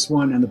Righteous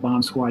One and The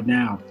Bomb Squad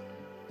Now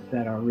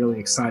that are really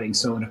exciting.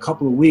 So in a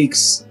couple of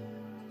weeks,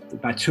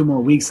 about 2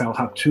 more weeks, I'll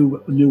have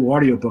 2 new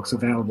audiobooks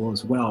available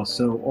as well.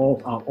 So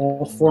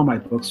all 4 of my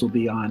books will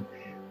be on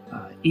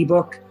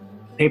ebook,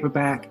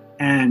 paperback,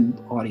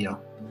 and audio.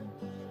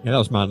 Yeah, that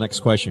was my next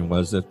question,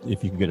 was if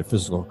you can get a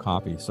physical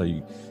copy. So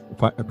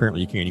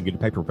apparently you can. You get a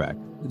paperback.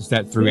 Is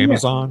that through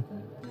Amazon?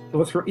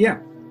 Yeah.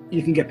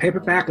 You can get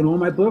paperback in all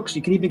my books.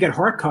 You can even get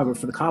hardcover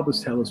for The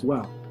Cobbler's Tale as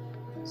well.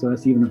 So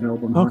that's even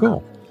available in hardcover.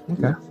 Cool.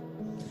 Okay. Yeah.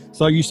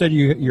 So you said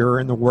you're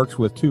in the works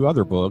with 2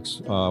 other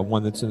books,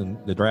 one that's in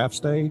the draft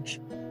stage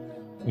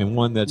and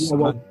one that's...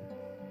 go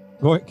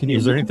ahead.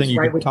 Is there anything you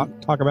can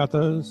talk about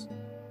those?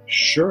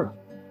 Sure.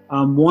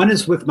 One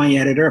is with my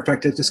editor. In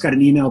fact, I just got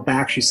an email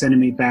back. She's sending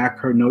me back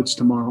her notes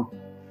tomorrow.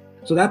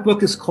 So that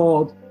book is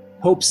called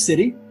Hope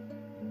City.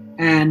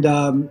 And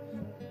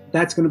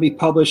that's going to be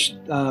published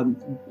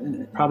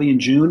probably in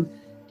June.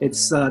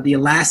 It's The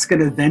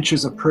Alaskan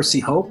Adventures of Percy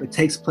Hope. It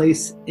takes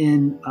place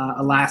in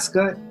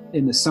Alaska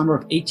in the summer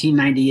of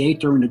 1898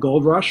 during the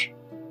gold rush.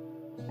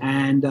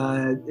 And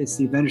it's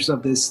the adventures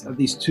of these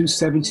 2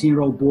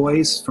 17-year-old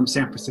boys from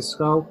San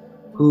Francisco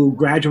who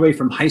graduate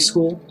from high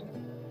school,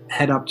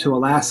 head up to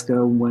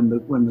Alaska when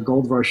the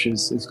gold rush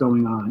is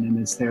going on, and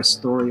it's their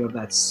story of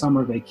that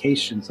summer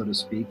vacation, so to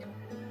speak.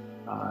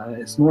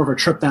 It's more of a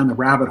trip down the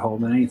rabbit hole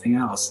than anything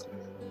else,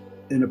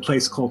 in a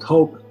place called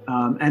Hope,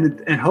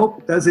 and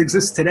Hope does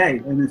exist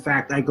today. And in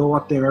fact, I go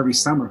up there every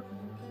summer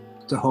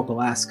to Hope,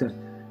 Alaska,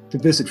 to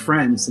visit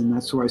friends, and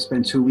that's where I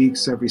spend 2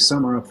 weeks every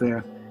summer up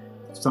there.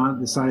 So I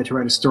decided to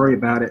write a story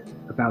about it,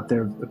 about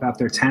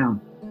their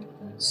town.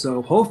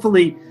 So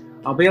hopefully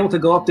I'll be able to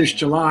go up this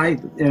July.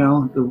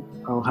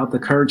 I'll have the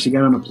courage to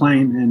get on a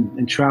plane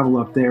and travel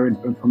up there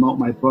and promote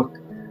my book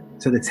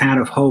to the town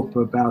of Hope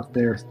about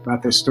their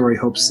story,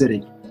 Hope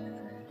City.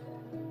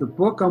 The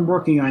book I'm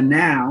working on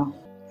now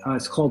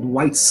is called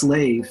White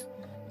Slave,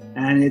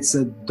 and it's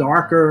a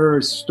darker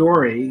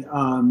story.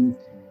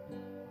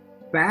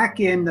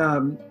 Back in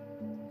the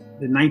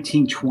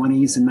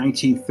 1920s and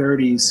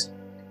 1930s,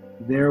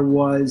 there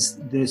was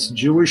this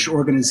Jewish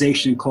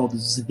organization called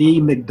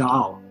Zvi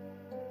Migdal.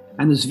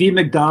 And the Zvi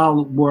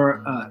Migdal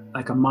were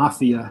like a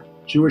mafia,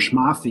 Jewish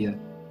mafia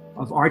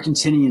of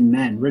Argentinian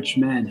men, rich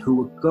men, who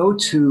would go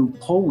to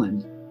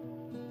Poland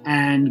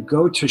and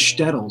go to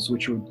shtetls,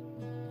 which were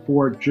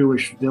poor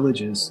Jewish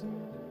villages,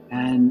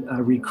 and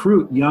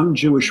recruit young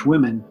Jewish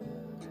women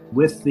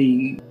with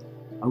the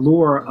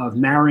allure of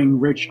marrying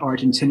rich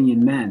Argentinian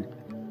men.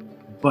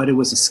 But it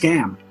was a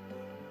scam.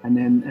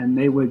 And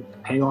they would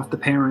pay off the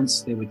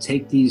parents. They would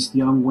take these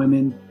young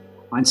women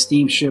on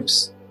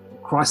steamships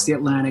across the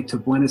Atlantic to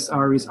Buenos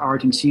Aires,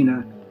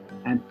 Argentina,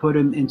 and put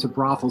them into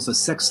brothels as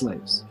sex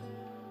slaves.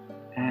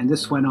 And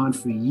this went on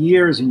for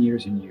years and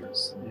years and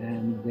years.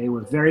 And they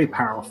were very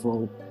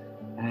powerful.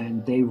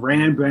 And they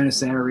ran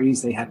Buenos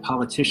Aires. They had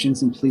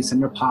politicians and police in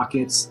their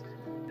pockets.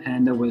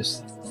 And there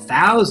was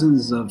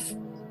thousands of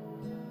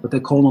what they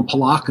call them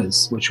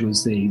palacas, which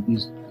was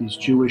these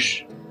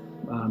Jewish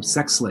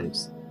sex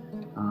slaves.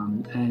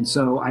 And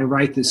so I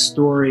write this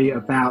story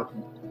about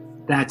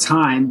that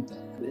time,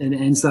 and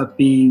it ends up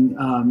being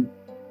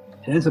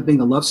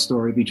a love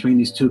story between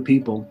these two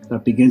people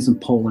that begins in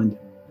Poland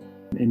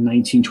in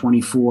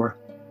 1924,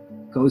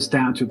 goes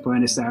down to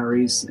Buenos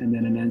Aires, and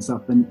then it ends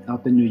up in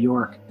New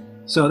York.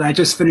 So I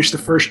just finished the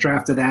first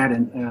draft of that,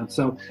 and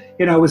so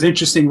it was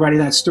interesting writing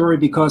that story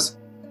because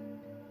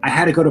I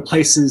had to go to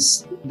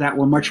places that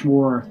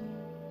were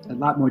a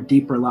lot more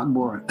deeper, a lot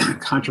more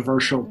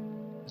controversial,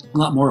 a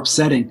lot more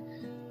upsetting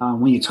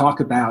when you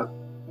talk about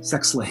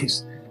sex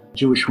slaves,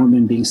 Jewish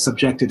women being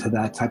subjected to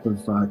that type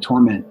of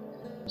torment.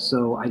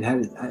 So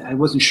I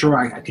wasn't sure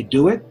I could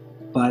do it,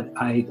 but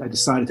I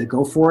decided to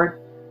go for it.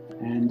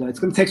 And it's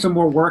going to take some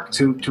more work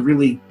to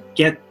really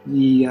get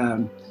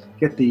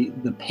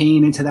the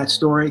pain into that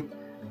story.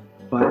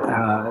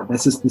 But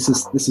this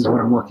is what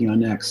I'm working on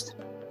next.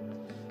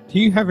 Do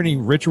you have any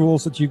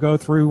rituals that you go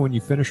through when you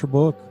finish a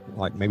book,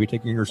 like maybe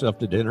taking yourself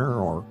to dinner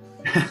or?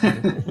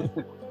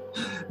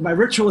 My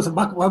ritual is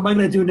about what am I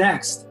going to do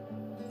next?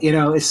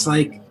 It's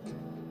like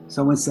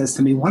someone says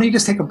to me, "Why don't you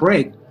just take a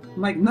break?"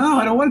 I'm like, "No,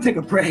 I don't want to take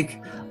a break.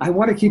 I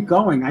want to keep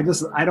going. I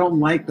don't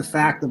like the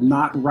fact of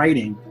not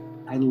writing.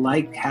 I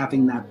like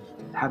having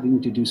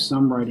to do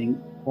some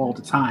writing all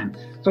the time.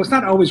 So it's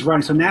not always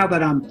writing. So now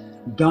that I'm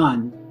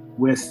done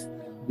with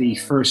the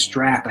first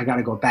draft, I got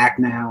to go back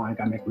now. I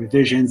got to make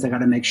revisions. I got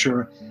to make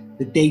sure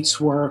the dates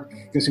work,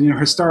 because in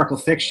historical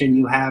fiction,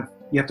 you have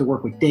to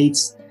work with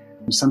dates.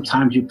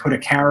 Sometimes you put a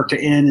character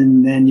in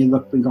and then you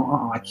look and go,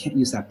 "Oh, I can't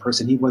use that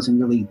person. He wasn't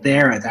really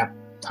there at that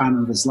time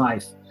of his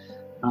life."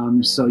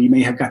 So you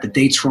may have got the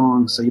dates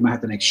wrong. So you might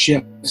have to make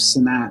shifts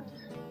in that.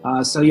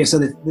 So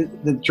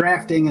the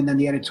drafting and then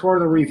the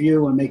editorial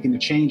review and making the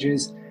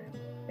changes.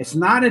 It's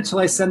not until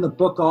I send the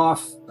book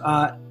off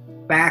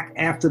back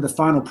after the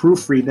final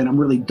proofread that I'm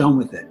really done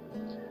with it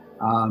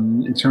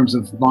in terms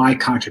of my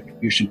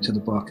contribution to the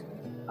book.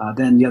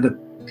 Then the other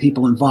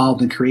people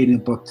involved in creating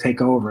the book take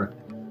over.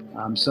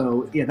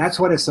 That's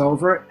what it's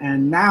over.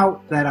 And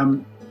now that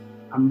I'm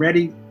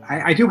ready,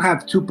 I do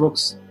have 2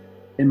 books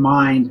in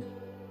mind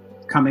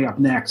coming up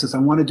next. Is I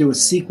want to do a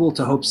sequel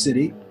to Hope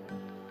City,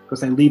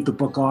 because I leave the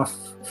book off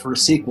for a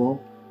sequel,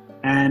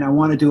 and I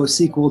want to do a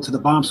sequel to the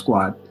Bomb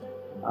Squad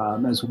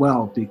as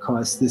well,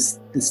 because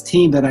this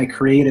team that I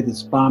created,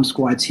 this Bomb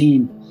Squad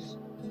team,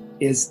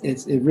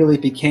 it really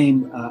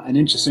became an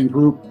interesting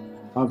group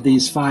of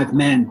these 5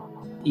 men,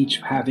 each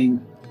having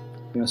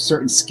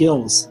certain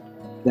skills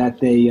that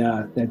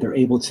they're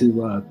able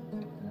to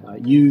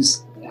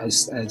use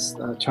as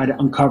try to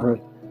uncover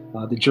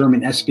the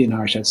German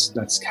espionage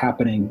that's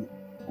happening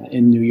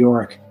in New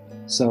York.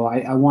 So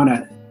I want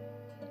to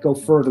go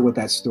further with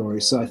that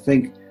story. So I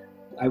think,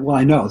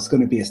 I know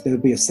there'll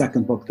be a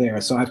second book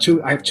there. So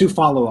I have two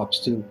follow-ups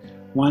to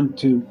one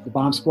to the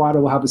Bomb Squad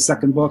will have a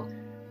second book,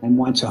 and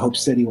one to Hope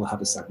City will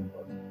have a second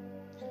book.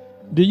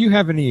 Do you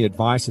have any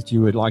advice that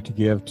you would like to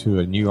give to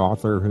a new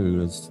author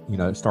who is,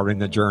 starting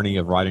the journey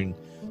of writing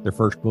their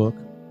first book?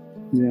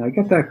 Yeah, I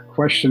get that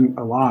question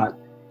a lot.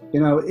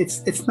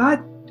 It's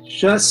not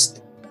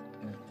just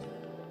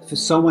for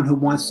someone who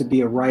wants to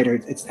be a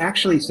writer. It's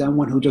actually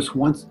someone who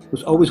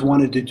who's always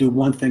wanted to do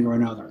one thing or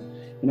another.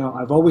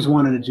 I've always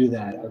wanted to do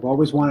that. I've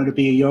always wanted to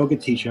be a yoga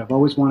teacher. I've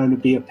always wanted to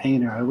be a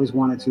painter. I always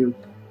wanted to,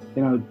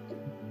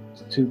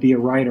 to be a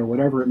writer,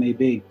 whatever it may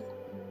be.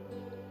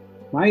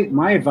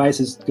 My advice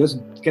is just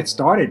get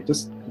started.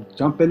 Just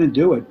jump in and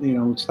do it.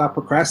 Stop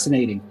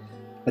procrastinating.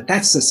 But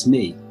that's just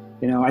me.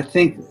 I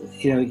think,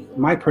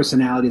 my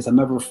personality is I'm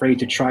never afraid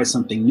to try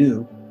something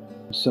new.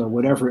 So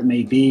whatever it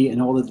may be,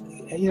 and all the,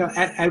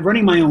 at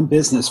running my own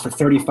business for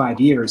 35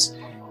 years,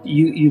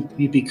 you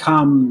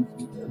become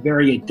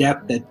very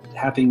adept at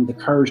having the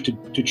courage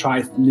to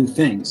try new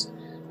things,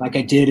 like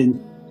I did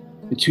in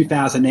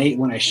 2008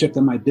 when I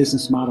shifted my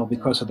business model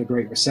because of the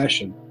Great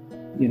Recession.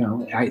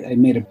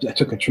 I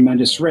took a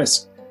tremendous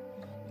risk.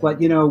 But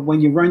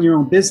when you run your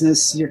own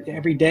business,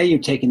 every day you're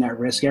taking that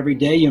risk. Every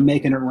day you're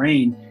making it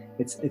rain.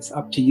 It's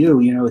up to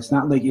you. It's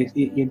not like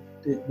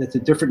it's a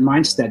different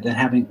mindset than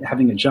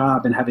having a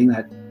job and having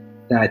that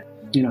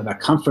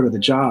comfort of the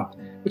job,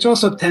 which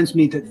also tends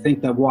me to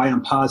think that why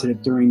I'm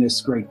positive during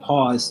this great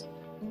pause,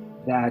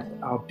 that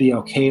I'll be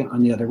okay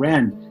on the other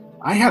end.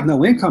 I have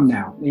no income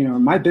now.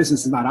 My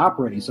business is not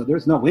operating, so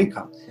there's no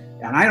income,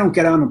 and I don't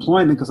get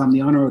unemployment because I'm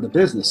the owner of the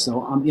business.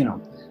 So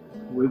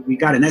we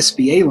got an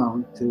SBA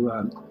loan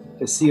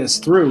to see us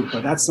through,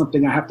 but that's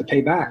something I have to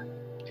pay back.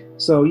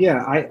 So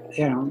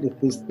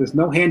there's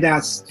no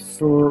handouts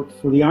for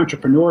the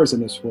entrepreneurs in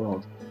this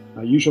world.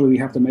 Usually we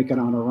have to make it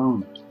on our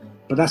own,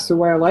 but that's the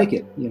way I like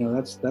it.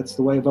 That's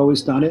the way I've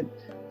always done it.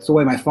 It's the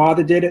way my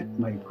father did it,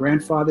 my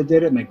grandfather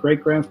did it, my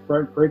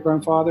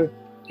great-grandfather.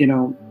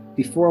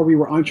 Before we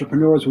were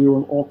entrepreneurs, we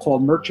were all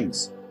called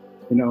merchants.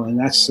 and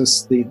that's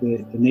just the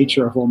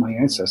nature of all my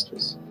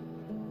ancestors.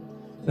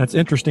 That's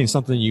interesting.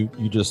 Something you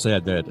just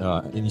said that,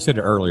 and you said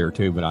it earlier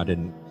too, but I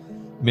didn't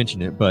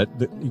mention it. But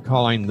you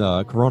calling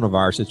the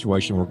coronavirus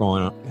situation we're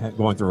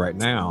going through right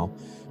now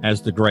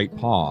as the Great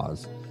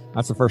Pause.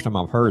 That's the first time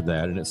I've heard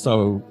that, and it's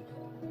so,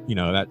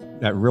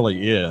 that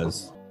really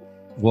is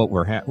what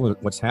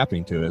what's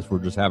happening to us. We're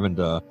just having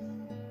to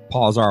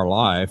pause our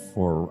life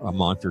for a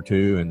month or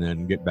two and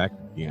then get back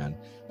again.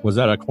 Was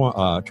that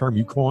a term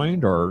you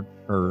coined, or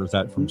is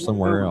that from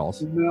somewhere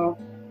else? No,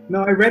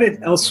 I read it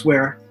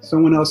elsewhere.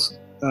 Someone else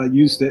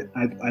used it.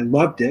 I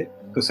loved it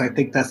because I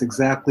think that's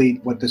exactly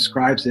what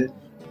describes it.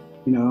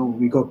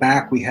 We go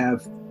back, we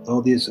have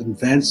all these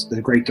events, the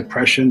Great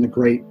Depression, the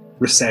Great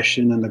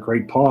Recession, and the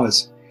Great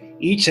Pause,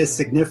 each as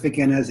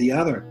significant as the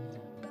other.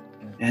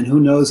 And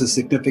who knows the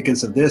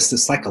significance of this, the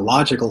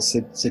psychological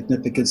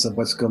significance of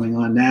what's going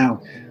on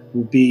now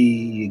will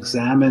be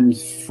examined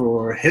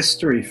for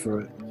history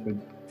for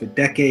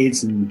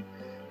decades and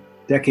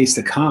decades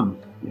to come.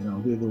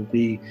 There will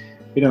be,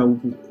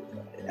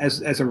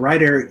 as a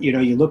writer,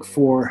 you look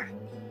for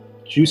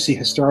juicy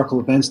historical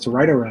events to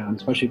write around,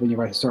 especially when you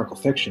write historical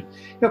fiction.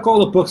 Look, all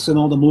the books and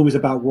all the movies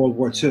about World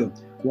War II.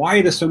 Why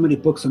are there so many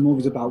books and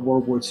movies about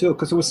World War II?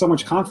 Because there was so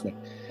much conflict.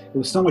 There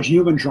was so much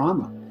human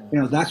drama.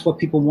 That's what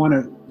people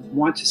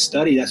want to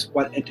study. That's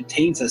what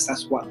entertains us.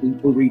 That's what we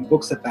read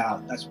books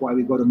about. That's why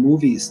we go to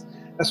movies.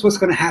 That's what's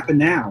going to happen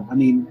now. I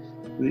mean,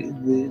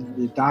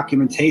 the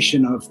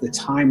documentation of the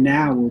time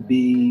now will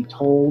be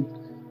told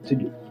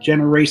to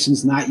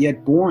generations not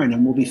yet born,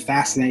 and we'll be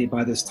fascinated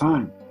by this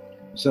time.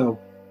 So,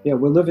 yeah,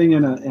 we're living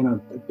in a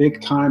big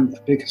time,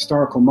 a big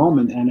historical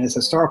moment, and as a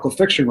historical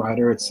fiction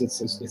writer, it's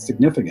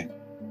significant.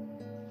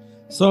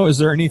 So, is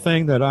there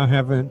anything that I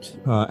haven't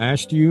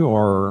asked you,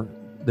 or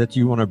that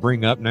you want to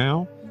bring up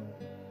now?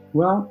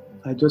 Well,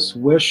 I just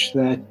wish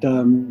that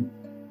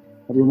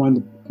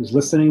everyone who's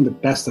listening the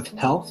best of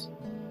health.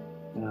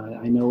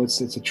 I know it's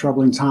a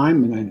troubling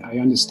time, and I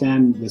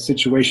understand the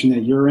situation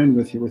that you're in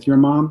with your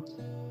mom.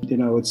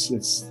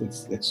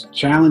 It's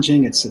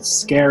challenging. It's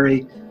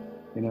scary.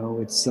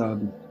 It's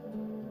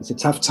a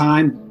tough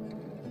time.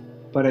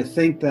 But I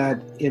think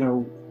that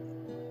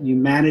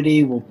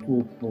humanity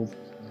will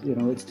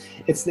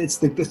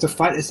it's a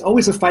fight. It's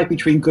always a fight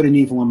between good and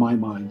evil in my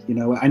mind.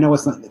 I know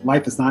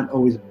life is not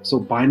always so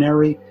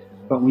binary,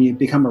 but when you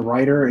become a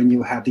writer and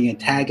you have the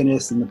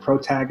antagonist and the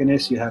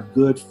protagonist, you have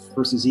good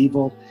versus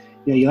evil.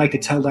 You like to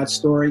tell that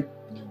story,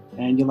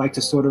 and you like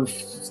to sort of,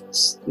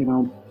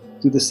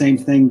 do the same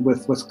thing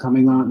with what's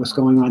going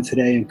on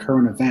today in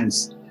current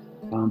events,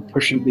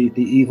 pushing the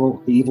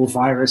evil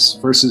virus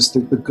versus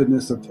the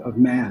goodness of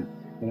man.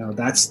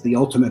 That's the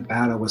ultimate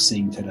battle we're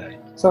seeing today.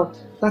 So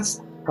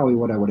that's probably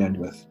what I would end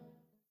with.